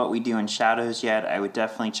seen What We Do in Shadows yet, I would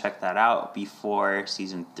definitely check that out before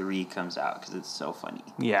season 3 comes out because it's so funny.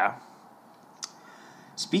 Yeah.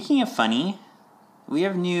 Speaking of funny, we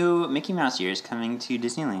have new Mickey Mouse ears coming to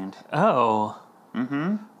Disneyland. Oh.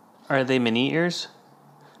 Mm-hmm. Are they mini ears?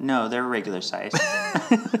 No, they're regular size.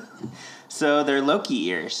 So they're Loki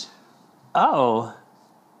ears. Oh.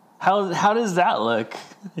 How does that look?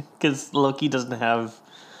 Because Loki doesn't have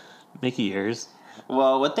Mickey ears.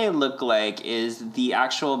 Well, what they look like is the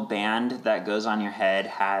actual band that goes on your head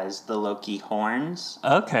has the Loki horns.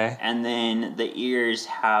 Okay. And then the ears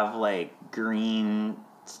have like green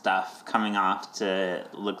stuff coming off to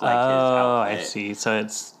look like his outfit. Oh, I see. So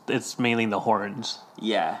it's mainly the horns.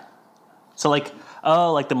 Yeah. So like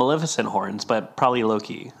the Maleficent horns, but probably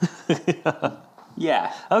Loki.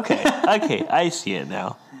 Yeah. Okay, I see it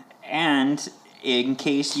now. And in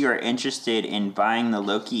case you are interested in buying the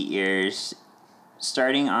Loki ears,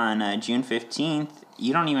 starting on June 15th,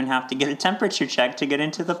 you don't even have to get a temperature check to get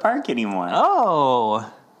into the park anymore. Oh,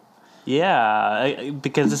 yeah,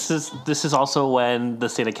 because this is also when the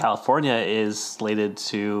state of California is slated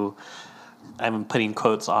to I'm putting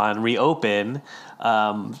quotes on, reopen,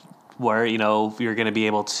 where, you're going to be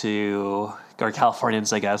able to, or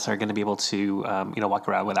Californians, I guess, are going to be able to, walk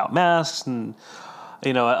around without masks. And,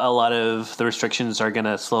 a lot of the restrictions are going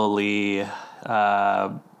to slowly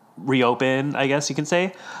reopen, I guess you can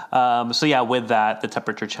say. With that, the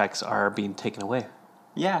temperature checks are being taken away.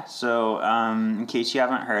 Yeah, so in case you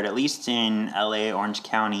haven't heard, at least in LA, Orange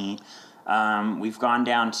County, we've gone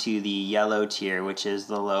down to the yellow tier, which is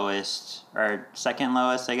the lowest, or second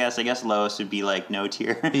lowest, I guess. I guess lowest would be like no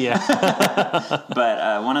tier. Yeah.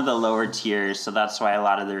 But one of the lower tiers, so that's why a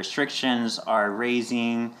lot of the restrictions are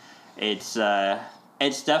raising. It's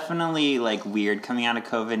definitely like weird coming out of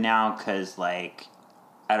COVID now because, like,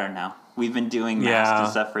 I don't know. We've been doing masks and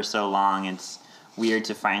stuff for so long. It's weird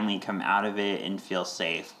to finally come out of it and feel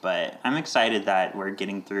safe. But I'm excited that we're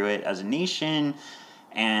getting through it as a nation.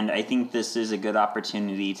 And I think this is a good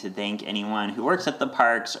opportunity to thank anyone who works at the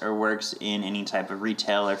parks or works in any type of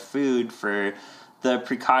retail or food for the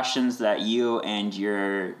precautions that you and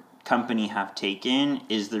your company have taken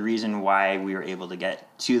is the reason why we were able to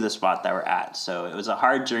get to the spot that we're at. So it was a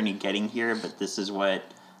hard journey getting here, but this is what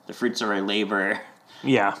the fruits of our labor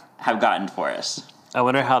have gotten for us. I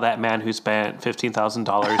wonder how that man who spent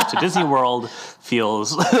 $15,000 to Disney World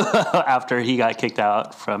feels after he got kicked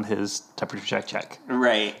out from his temperature check.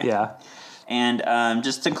 Right. Yeah. And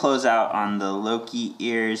just to close out on the Loki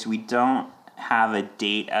ears, we don't have a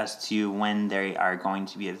date as to when they are going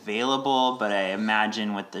to be available, but I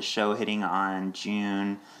imagine with the show hitting on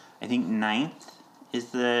June, I think 9th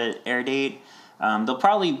is the air date, they'll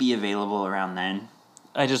probably be available around then.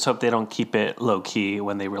 I just hope they don't keep it low-key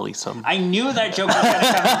when they release them. I knew that joke was going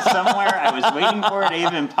to come in somewhere. I was waiting for it. I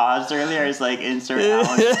even paused earlier. I was like, insert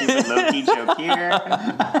Allan's stupid low-key joke here.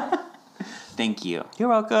 Thank you. You're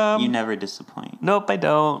welcome. You never disappoint. Nope, I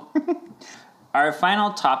don't. Our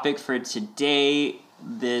final topic for today,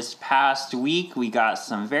 this past week, we got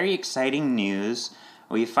some very exciting news.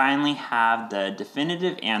 We finally have the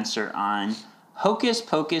definitive answer on Hocus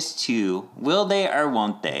Pocus 2. Will they or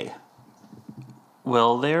won't they?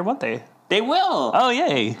 Will they or won't they? They will. Oh,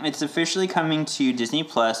 yay. It's officially coming to Disney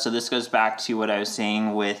Plus. So this goes back to what I was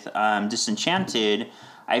saying with Disenchanted.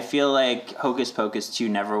 I feel like Hocus Pocus 2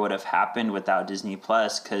 never would have happened without Disney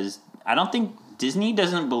Plus because I don't think Disney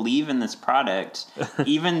doesn't believe in this product,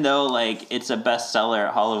 even though like it's a bestseller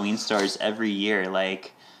at Halloween stores every year.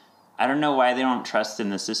 Like, I don't know why they don't trust in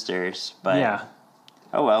the sisters, but yeah.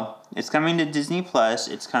 Oh well. It's coming to Disney Plus.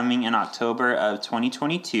 It's coming in October of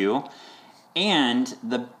 2022. And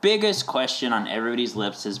the biggest question on everybody's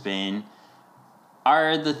lips has been,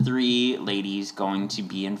 are the three ladies going to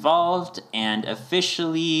be involved? And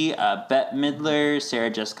officially, Bette Midler, Sarah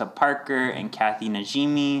Jessica Parker, and Kathy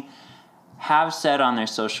Najimy have said on their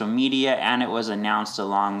social media, and it was announced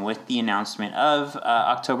along with the announcement of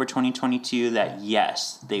October 2022, that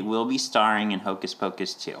yes, they will be starring in Hocus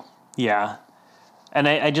Pocus 2. Yeah. And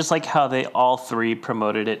I just like how they all three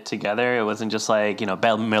promoted it together. It wasn't just like, Bette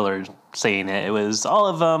Midler saying it. It was all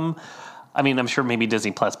of them. I mean, I'm sure maybe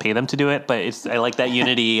Disney Plus paid them to do it, but I like that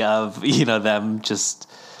unity of, them just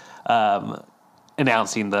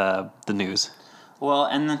announcing the news. Well,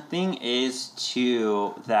 and the thing is,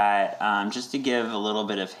 too, that just to give a little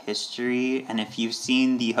bit of history, and if you've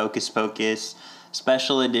seen the Hocus Pocus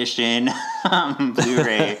Special Edition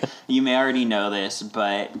Blu-ray, you may already know this,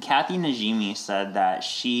 but Kathy Najimy said that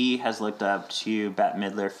she has looked up to Bette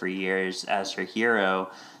Midler for years as her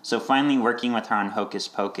hero. So finally working with her on Hocus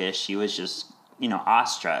Pocus, she was just,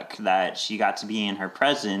 awestruck that she got to be in her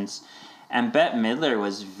presence. And Bette Midler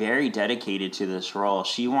was very dedicated to this role.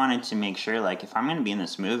 She wanted to make sure, like, if I'm going to be in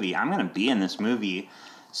this movie, I'm going to be in this movie.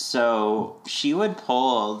 So she would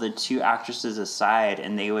pull the two actresses aside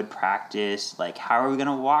and they would practice, like, how are we going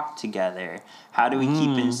to walk together? How do we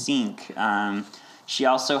keep in sync? She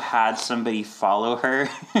also had somebody follow her.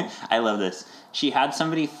 I love this. She had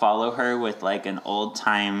somebody follow her with, like, an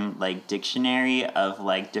old-time, like, dictionary of,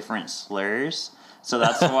 like, different slurs. So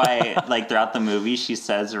that's why, like, throughout the movie, she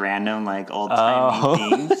says random, like, old-timey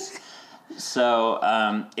things.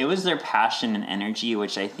 So it was their passion and energy,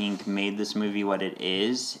 which I think made this movie what it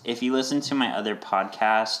is. If you listen to my other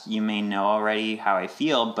podcast, you may know already how I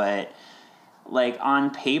feel, but, like,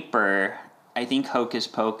 on paper, I think Hocus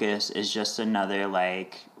Pocus is just another,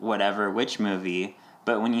 like, whatever witch movie.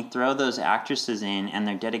 But when you throw those actresses in and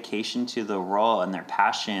their dedication to the role and their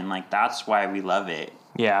passion, like, that's why we love it.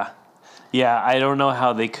 Yeah. Yeah, I don't know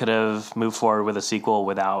how they could have moved forward with a sequel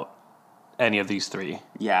without any of these three.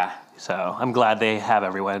 Yeah. So I'm glad they have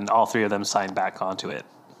everyone, all three of them, signed back onto it.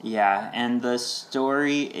 Yeah, and the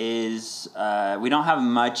story is, we don't have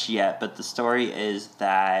much yet, but the story is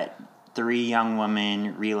that three young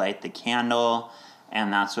women relight the candle,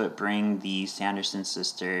 and that's what bring the Sanderson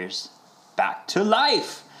sisters back to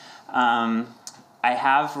life. I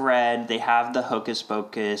have read, they have the Hocus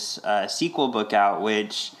Pocus sequel book out,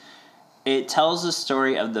 which it tells the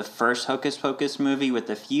story of the first Hocus Pocus movie with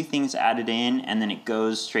a few things added in, and then it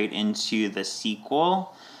goes straight into the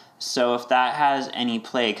sequel. So if that has any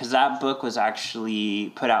play, because that book was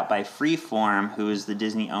actually put out by Freeform, who is the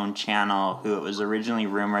Disney-owned channel, who it was originally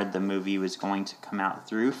rumored the movie was going to come out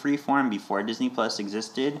through Freeform before Disney Plus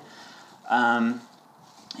existed.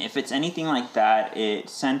 If it's anything like that,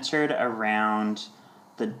 it's centered around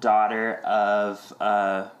the daughter of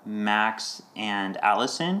Max and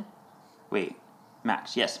Allison. Wait,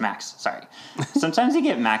 Max. Yes, Max. Sorry. Sometimes I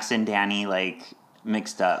get Max and Danny, like,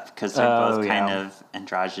 mixed up because they're both kind of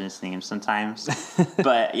androgynous names sometimes.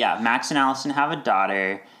 But, yeah, Max and Allison have a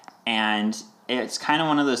daughter, and it's kind of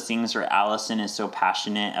one of those things where Allison is so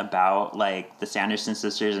passionate about, like, the Sanderson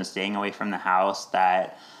sisters and staying away from the house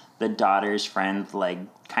that the daughter's friend, like,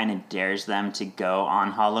 kind of dares them to go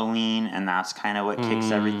on Halloween, and that's kind of what kicks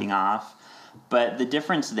everything off. But the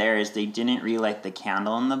difference there is they didn't relight the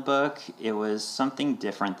candle in the book. It was something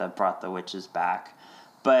different that brought the witches back.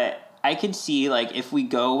 But I could see, like, if we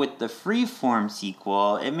go with the Freeform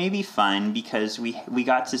sequel, it may be fun because we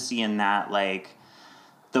got to see in that, like,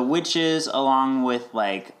 the witches, along with,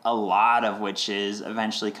 like, a lot of witches,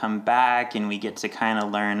 eventually come back, and we get to kind of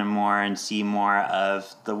learn more and see more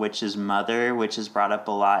of the witch's mother, which is brought up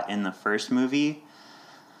a lot in the first movie.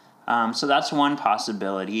 So that's one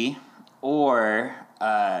possibility. Or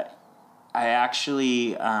I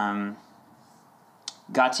actually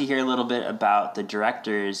got to hear a little bit about the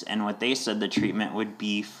directors and what they said the treatment would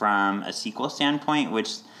be from a sequel standpoint,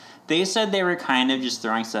 which they said they were kind of just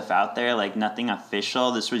throwing stuff out there, like nothing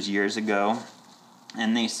official. This was years ago.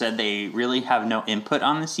 And they said they really have no input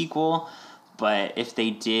on the sequel, but if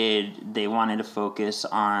they did, they wanted to focus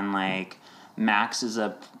on, like, Max,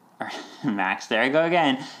 there I go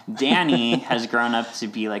again. Danny has grown up to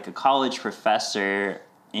be, like, a college professor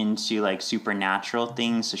into, like, supernatural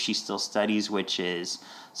things, so she still studies witches.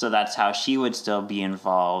 So that's how she would still be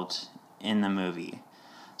involved in the movie.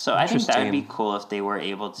 So I think that would be cool if they were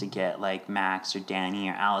able to get, like, Max or Danny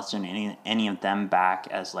or Allison, any of them back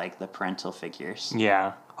as, like, the parental figures.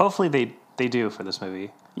 Yeah. Hopefully they do for this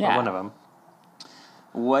movie. Yeah. Or one of them.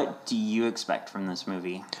 What do you expect from this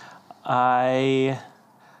movie? I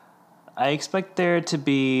expect there to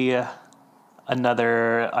be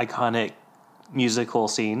another iconic musical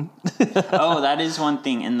scene. Oh, that is one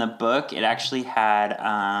thing. In the book, it actually had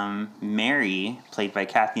Mary, played by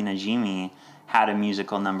Kathy Najimy, had a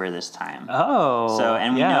musical number this time. Oh, so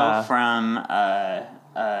and we know from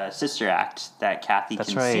Sister Act that Kathy can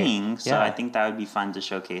sing, so I think that would be fun to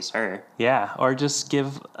showcase her. Yeah, or just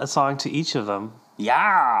give a song to each of them.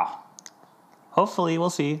 Yeah. Hopefully, we'll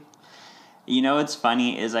see. You know what's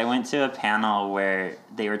funny is I went to a panel where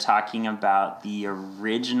they were talking about the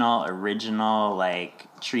original like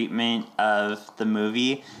treatment of the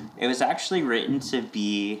movie. It was actually written to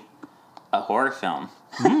be a horror film.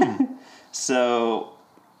 So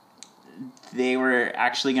they were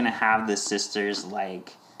actually going to have the sisters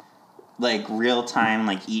like real time,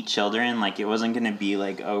 like eat children. Like it wasn't going to be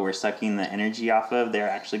like, oh, we're sucking the energy off of. They're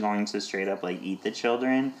actually going to straight up like eat the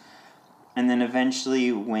children. And then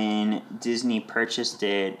eventually when Disney purchased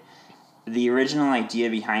it, the original idea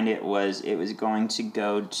behind it was going to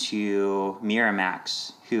go to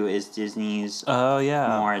Miramax, who is Disney's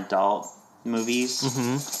more adult movies.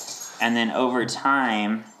 Mm-hmm. And then over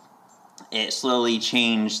time, it slowly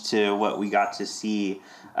changed to what we got to see.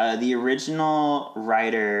 The original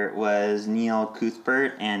writer was Neil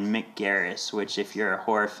Cuthbert and Mick Garris, which if you're a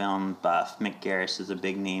horror film buff, Mick Garris is a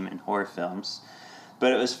big name in horror films.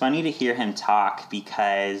 But it was funny to hear him talk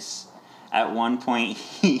because at one point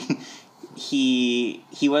he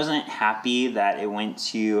wasn't happy that it went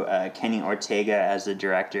to Kenny Ortega as the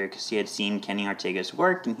director because he had seen Kenny Ortega's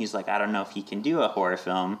work and he's like, I don't know if he can do a horror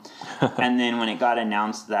film. And then when it got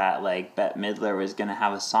announced that like Bette Midler was going to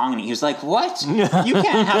have a song, and he was like, what? You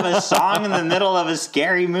can't have a song in the middle of a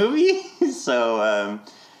scary movie? So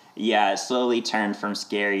it slowly turned from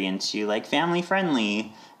scary into like family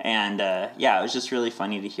friendly. And it was just really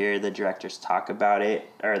funny to hear the directors talk about it,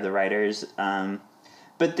 or the writers.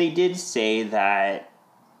 But they did say that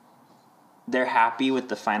they're happy with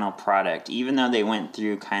the final product, even though they went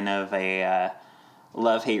through kind of a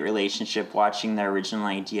love-hate relationship watching their original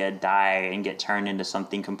idea die and get turned into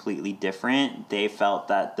something completely different. They felt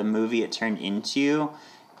that the movie it turned into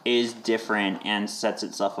is different and sets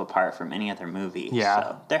itself apart from any other movie. Yeah.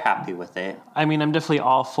 So they're happy with it. I mean, I'm definitely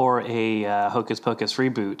all for a Hocus Pocus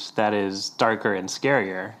reboot that is darker and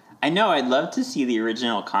scarier. I know. I'd love to see the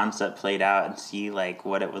original concept played out and see like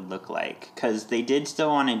what it would look like, because they did still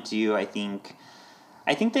want to do. I think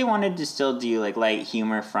they wanted to still do like light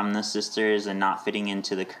humor from the sisters and not fitting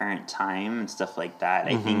into the current time and stuff like that.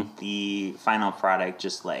 I think the final product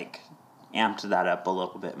just like amped that up a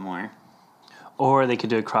little bit more. Or they could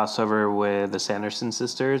do a crossover with the Sanderson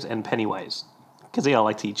sisters and Pennywise, because they all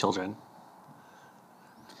like to eat children.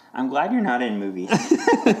 I'm glad you're not in movies.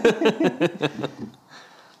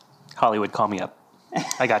 Hollywood, call me up.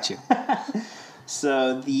 I got you.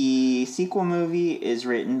 So the sequel movie is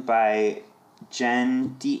written by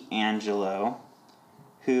Jen D'Angelo,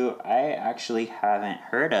 who I actually haven't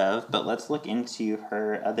heard of, but let's look into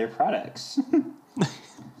her other products.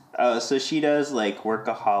 Oh, so she does like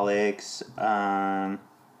Workaholics,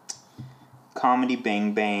 Comedy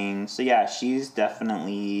Bang Bang. So yeah, she's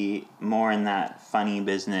definitely more in that funny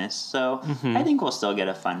business. So I think we'll still get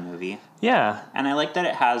a fun movie. Yeah. And I like that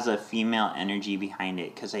it has a female energy behind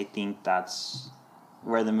it, because I think that's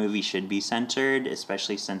where the movie should be centered,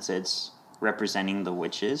 especially since it's representing the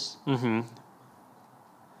witches. Mm-hmm.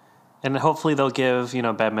 And hopefully they'll give,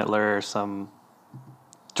 Bette Midler some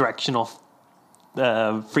directional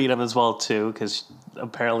freedom as well, too, because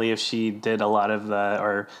apparently if she did a lot of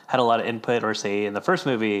or had a lot of input or say in the first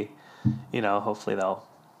movie, hopefully they'll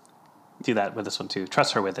do that with this one, too.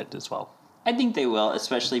 Trust her with it as well. I think they will,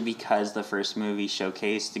 especially because the first movie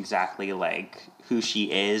showcased exactly like who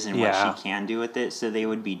she is and what she can do with it. So they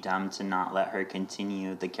would be dumb to not let her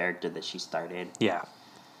continue the character that she started. Yeah.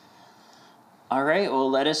 All right, well,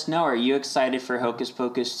 let us know. Are you excited for Hocus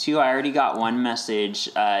Pocus 2? I already got one message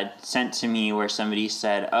sent to me where somebody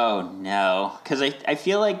said, oh, no. Because I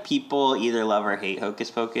feel like people either love or hate Hocus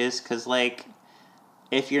Pocus. Because, like,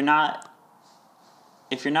 if you're not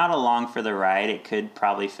along for the ride, it could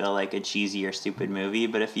probably feel like a cheesy or stupid movie.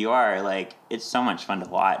 But if you are, like, it's so much fun to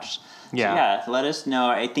watch. Yeah. So, yeah, let us know.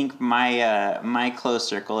 I think my close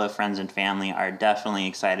circle of friends and family are definitely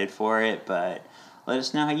excited for it. But let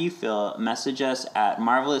us know how you feel. Message us at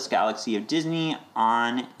Marvelous Galaxy of Disney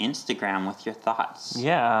on Instagram with your thoughts.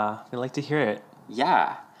 Yeah, we'd like to hear it.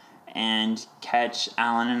 Yeah. And catch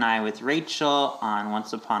Alan and I with Rachel on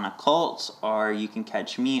Once Upon a Cult, or you can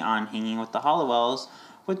catch me on Hanging with the Hollowells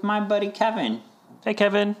with my buddy Kevin. Hey,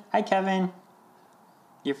 Kevin. Hi, Kevin.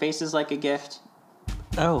 Your face is like a gift.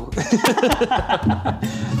 Oh.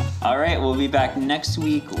 All right, we'll be back next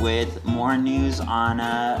week with more news on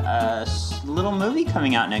a little movie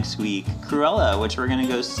coming out next week, Cruella, which we're going to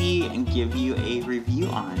go see and give you a review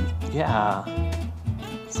on. Yeah.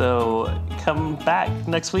 So come back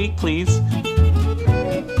next week, please.